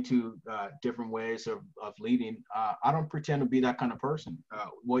into different ways of leading. I don't pretend to be that kind of person.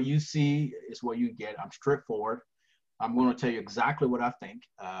 What you see is what you get. I'm straightforward. I'm going to tell you exactly what I think.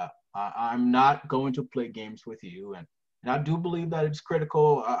 I'm not going to play games with you, and I do believe that it's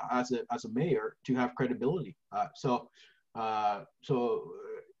critical as a mayor to have credibility. So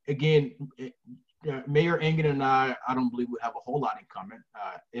again, Mayor Engin and I don't believe we have a whole lot in common,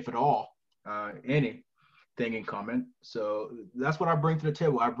 if at all, anything in common. So that's what I bring to the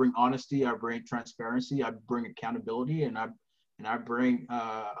table. I bring honesty, I bring transparency, I bring accountability, and I bring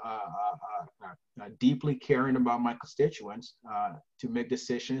deeply caring about my constituents to make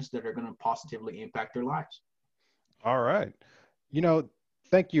decisions that are going to positively impact their lives. All right.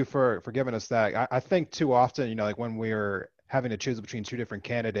 Thank you for giving us that. I think too often, like when we're having to choose between two different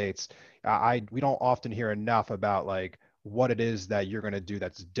candidates, we don't often hear enough about like what it is that you're going to do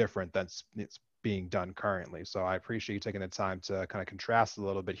that's different it's being done currently. So I appreciate you taking the time to kind of contrast a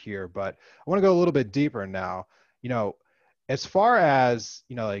little bit here, but I want to go a little bit deeper now. As far as,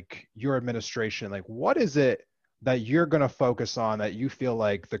 like your administration, like what is it that you're going to focus on that you feel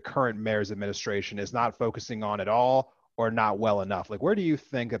like the current mayor's administration is not focusing on at all or not well enough? Like, where do you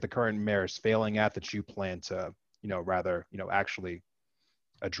think that the current mayor is failing at that you plan to, actually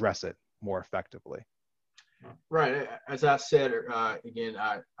address it more effectively? Right. As I said, again,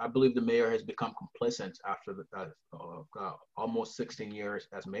 I believe the mayor has become complacent after almost 16 years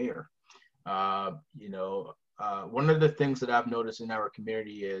as mayor. One of the things that I've noticed in our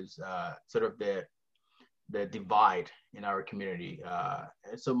community is sort of the divide in our community.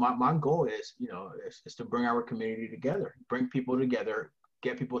 And so my goal is to bring our community together, bring people together,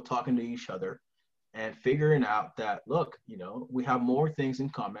 get people talking to each other, and figuring out that, look, we have more things in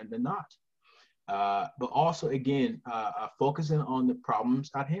common than not. But also, again, focusing on the problems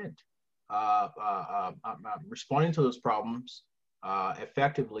at hand, responding to those problems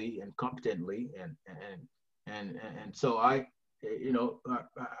effectively and competently, and so I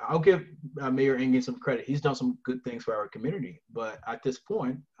I'll give Mayor Engen some credit. He's done some good things for our community, but at this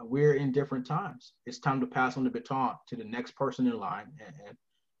point, we're in different times. It's time to pass on the baton to the next person in line,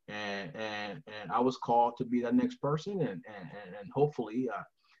 and I was called to be that next person, and hopefully,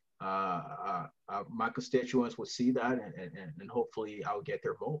 my constituents will see that, and hopefully, I'll get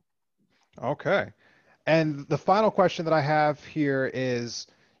their vote. Okay. And the final question that I have here is,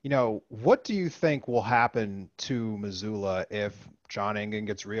 what do you think will happen to Missoula if John Engen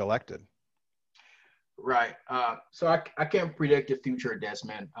gets reelected? Right. So I can't predict the future,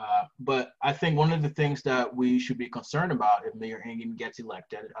 Desmond. But I think one of the things that we should be concerned about if Mayor Engen gets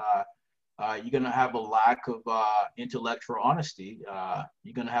elected, you're going to have a lack of intellectual honesty.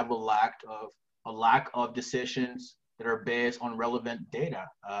 You're going to have a lack of decisions that are based on relevant data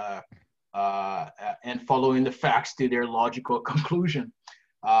and following the facts to their logical conclusion.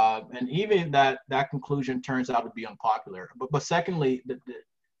 And even that conclusion turns out to be unpopular. But secondly,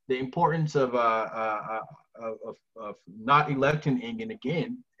 the importance of not electing Engen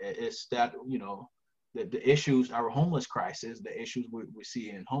again is that, the issues, our homeless crisis, the issues we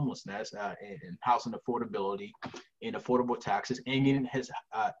see in homelessness, in housing affordability, in affordable taxes. Engen has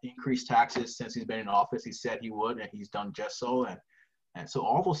increased taxes since he's been in office. He said he would, and he's done just so. And so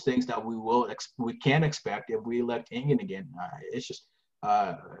all those things that we can expect if we elect Engen again, it's just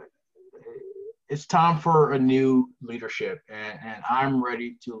it's time for a new leadership, and I'm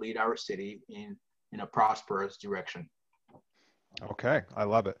ready to lead our city in a prosperous direction. Okay, I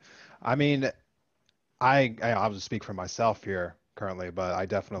love it. I mean, I'll just speak for myself here currently, but I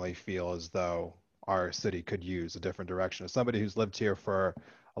definitely feel as though our city could use a different direction. As somebody who's lived here for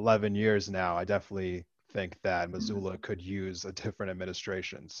 11 years now, I definitely think that Missoula could use a different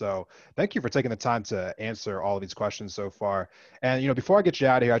administration. So thank you for taking the time to answer all of these questions so far. And, before I get you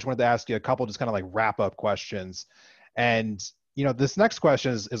out of here, I just wanted to ask you a couple just kind of like wrap up questions. And, this next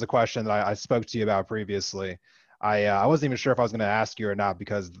question is a question that I spoke to you about previously. I wasn't even sure if I was going to ask you or not,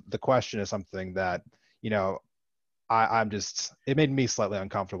 because the question is something that, it made me slightly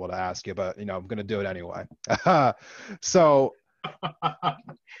uncomfortable to ask you, but, I'm going to do it anyway. So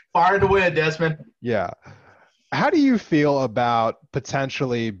fire it away, Desmond. Yeah. How do you feel about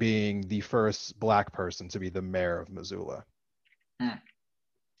potentially being the first Black person to be the mayor of Missoula?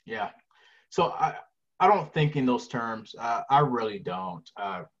 Yeah. So I don't think in those terms. I really don't.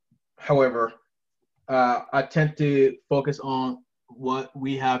 However, I tend to focus on what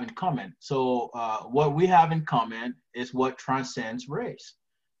we have in common. So what we have in common is what transcends race.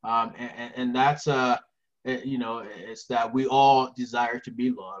 And that's it's that we all desire to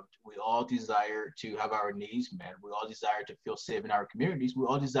be loved. We all desire to have our needs met. We all desire to feel safe in our communities. We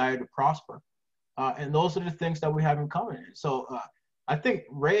all desire to prosper. And those are the things that we have in common. So I think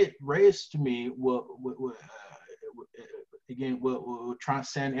race to me will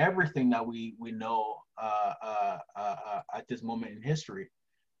transcend everything that we know at this moment in history.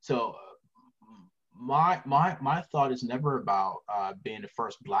 So my thought is never about being the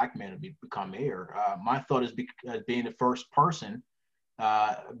first Black man to become mayor. My thought is being the first person,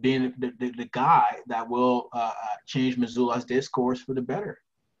 being the guy that will change Missoula's discourse for the better.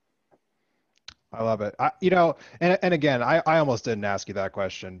 I love it. And again, I almost didn't ask you that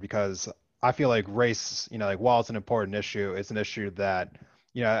question because I feel like race, while it's an important issue, it's an issue that,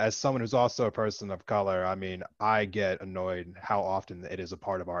 as someone who's also a person of color, I mean, I get annoyed how often it is a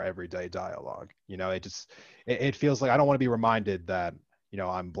part of our everyday dialogue. It feels like I don't want to be reminded that,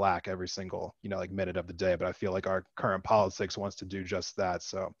 I'm Black every single, minute of the day, but I feel like our current politics wants to do just that.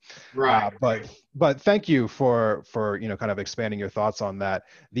 So, right. But thank you for, kind of expanding your thoughts on that.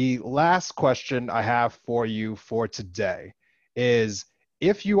 The last question I have for you for today is,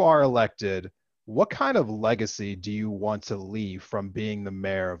 if you are elected, what kind of legacy do you want to leave from being the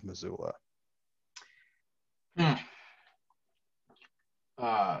mayor of Missoula?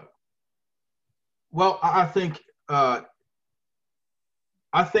 Well, I think that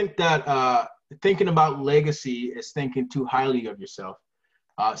thinking about legacy is thinking too highly of yourself.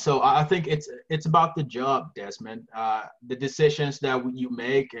 So I think it's about the job, Desmond. The decisions that you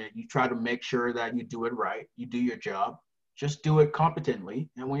make, and you try to make sure that you do it right. You do your job. Just do it competently,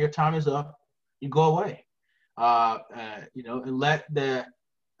 and when your time is up, you go away. And let the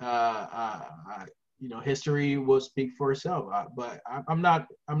history will speak for itself. But I'm not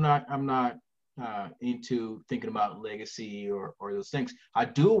into thinking about legacy or those things. I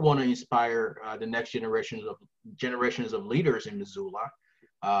do want to inspire the next generations of leaders in Missoula,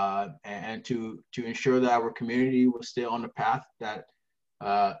 and to ensure that our community will stay on the path that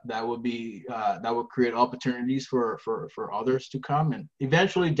that would create opportunities for others to come. And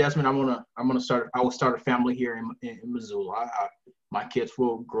eventually, Desmond, I will start a family here in Missoula. My kids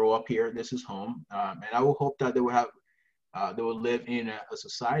will grow up here. This is home, and I will hope that they will live in a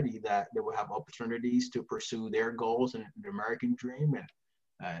society that they will have opportunities to pursue their goals and the American dream.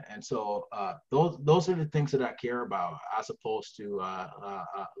 And so those are the things that I care about, as opposed to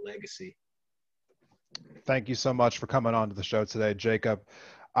legacy. Thank you so much for coming on to the show today, Jacob.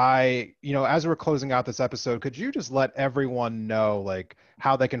 As we're closing out this episode, could you just let everyone know, like,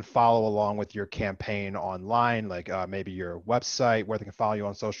 how they can follow along with your campaign online, like maybe your website, where they can follow you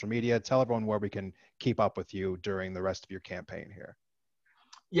on social media? Tell everyone where we can keep up with you during the rest of your campaign here.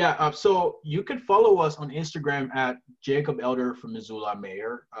 Yeah, so you can follow us on Instagram at Jacob Elder for Missoula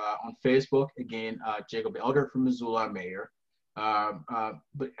Mayor. On Facebook, again, Jacob Elder for Missoula Mayor.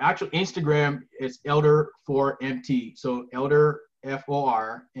 But actually, Instagram is Elder for MT. So Elder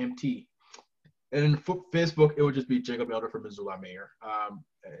FOR MT. And Facebook, it would just be Jacob Elder for Missoula Mayor.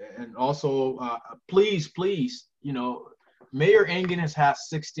 And also, please, Mayor Engen has had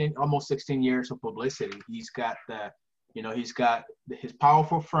almost 16 years of publicity. He's got his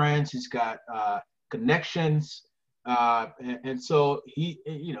powerful friends. He's got connections. And so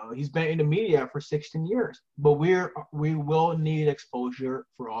he's been in the media for 16 years, but we will need exposure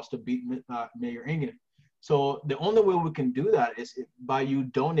for us to beat Mayor Engen. So the only way we can do that is by you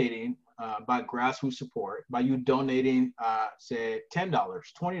donating, by grassroots support, by you donating, say $10, $20,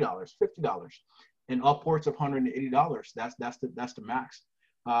 $50, and upwards of $180. That's the max.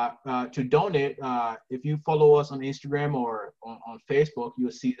 To donate, if you follow us on Instagram or on Facebook, you'll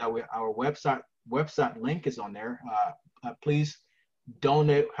see that our website link is on there. Please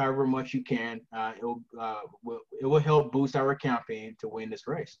donate however much you can. It will help boost our campaign to win this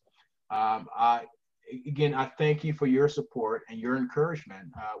race. Again, I thank you for your support and your encouragement.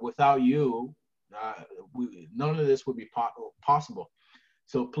 Without you, none of this would be possible.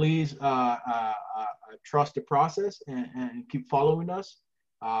 So please trust the process and keep following us.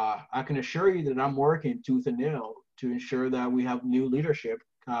 I can assure you that I'm working tooth and nail to ensure that we have new leadership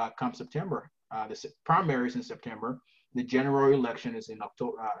come September. The primaries in September. The general election is in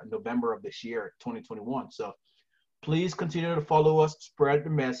November of this year, 2021. So please continue to follow us, spread the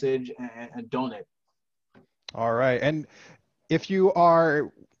message, and donate. All right. And if you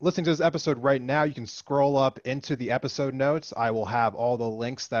are listening to this episode right now, you can scroll up into the episode notes. I will have all the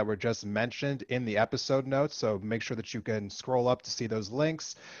links that were just mentioned in the episode notes. So make sure that you can scroll up to see those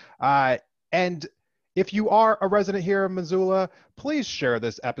links. And if you are a resident here in Missoula, please share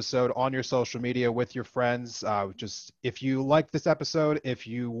this episode on your social media with your friends. Just if you like this episode, if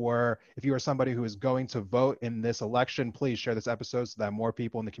you are somebody who is going to vote in this election, please share this episode so that more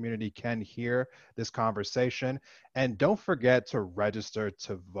people in the community can hear this conversation. And don't forget to register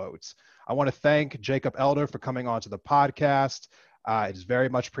to vote. I want to thank Jacob Elder for coming on to the podcast. It is very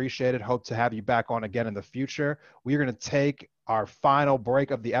much appreciated. Hope to have you back on again in the future. We are going to take our final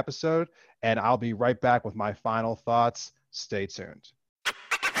break of the episode, and I'll be right back with my final thoughts. Stay tuned.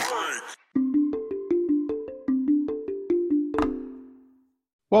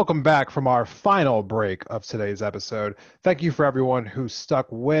 Welcome back from our final break of today's episode. Thank you for everyone who stuck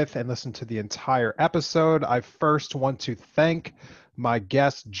with and listened to the entire episode. I first want to thank my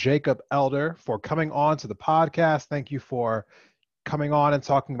guest, Jacob Elder, for coming on to the podcast. Thank you for coming on and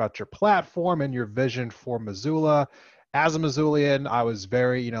talking about your platform and your vision for Missoula. As a Missoulian, I was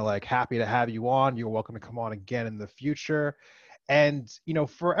very, happy to have you on. You're welcome to come on again in the future. And,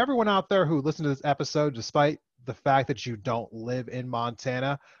 for everyone out there who listened to this episode, despite the fact that you don't live in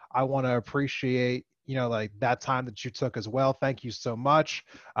Montana, I want to appreciate, that time that you took as well. Thank you so much.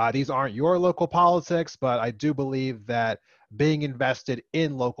 These aren't your local politics, but I do believe that being invested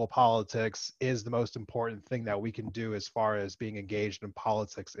in local politics is the most important thing that we can do as far as being engaged in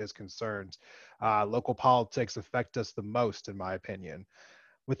politics is concerned. Local politics affect us the most, in my opinion.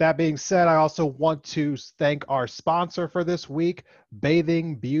 With that being said, I also want to thank our sponsor for this week,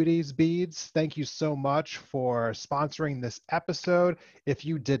 Bathing Beauties Beads. Thank you so much for sponsoring this episode. If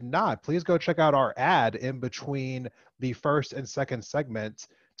you did not, please go check out our ad in between the first and second segment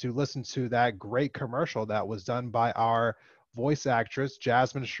to listen to that great commercial that was done by our voice actress,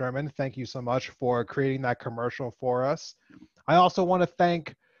 Jasmine Sherman. Thank you so much for creating that commercial for us. I also want to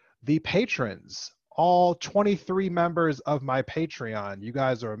thank the patrons, all 23 members of my Patreon. You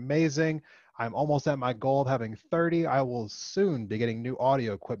guys are amazing. I'm almost at my goal of having 30. I will soon be getting new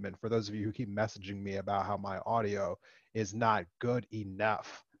audio equipment for those of you who keep messaging me about how my audio is not good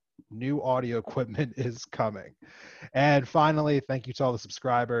enough. New audio equipment is coming. And finally, thank you to all the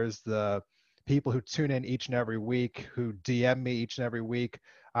subscribers, the people who tune in each and every week, who DM me each and every week.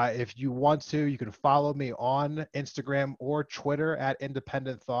 If you want to, you can follow me on Instagram or Twitter at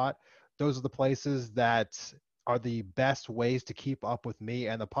Independent Thought. Those are the places that are the best ways to keep up with me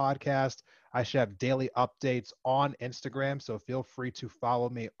and the podcast. I should have daily updates on Instagram, so feel free to follow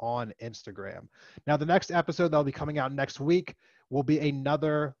me on Instagram. Now, the next episode that'll be coming out next week will be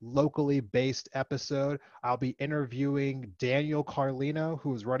another locally based episode. I'll be interviewing Daniel Carlino,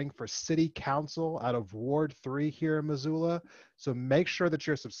 who is running for city council out of Ward 3 here in Missoula. So make sure that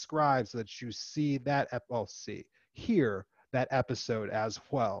you're subscribed so that you see that, hear that episode as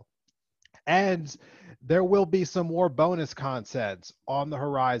well. And there will be some more bonus content on the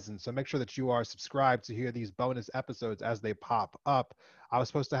horizon. So make sure that you are subscribed to hear these bonus episodes as they pop up. I was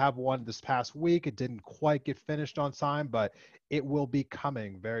supposed to have one this past week. It didn't quite get finished on time, but it will be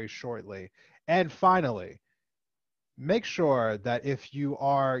coming very shortly. And finally, make sure that if you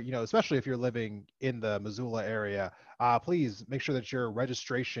are, especially if you're living in the Missoula area, please make sure that your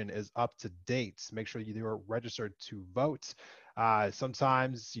registration is up to date. Make sure you're registered to vote.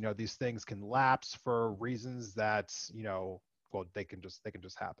 Sometimes, these things can lapse for reasons that, well, they can just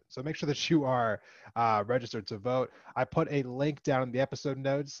happen. So make sure that you are registered to vote. I put a link down in the episode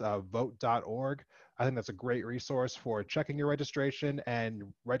notes, vote.org. I think that's a great resource for checking your registration and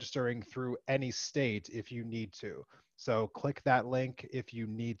registering through any state if you need to. So click that link if you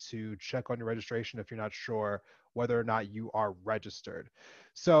need to check on your registration if you're not sure whether or not you are registered.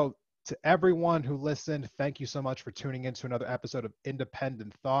 So to everyone who listened, thank you so much for tuning in to another episode of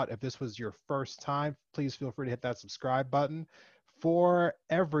Independent Thought. If this was your first time, please feel free to hit that subscribe button. For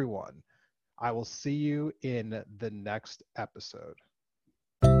everyone, I will see you in the next episode.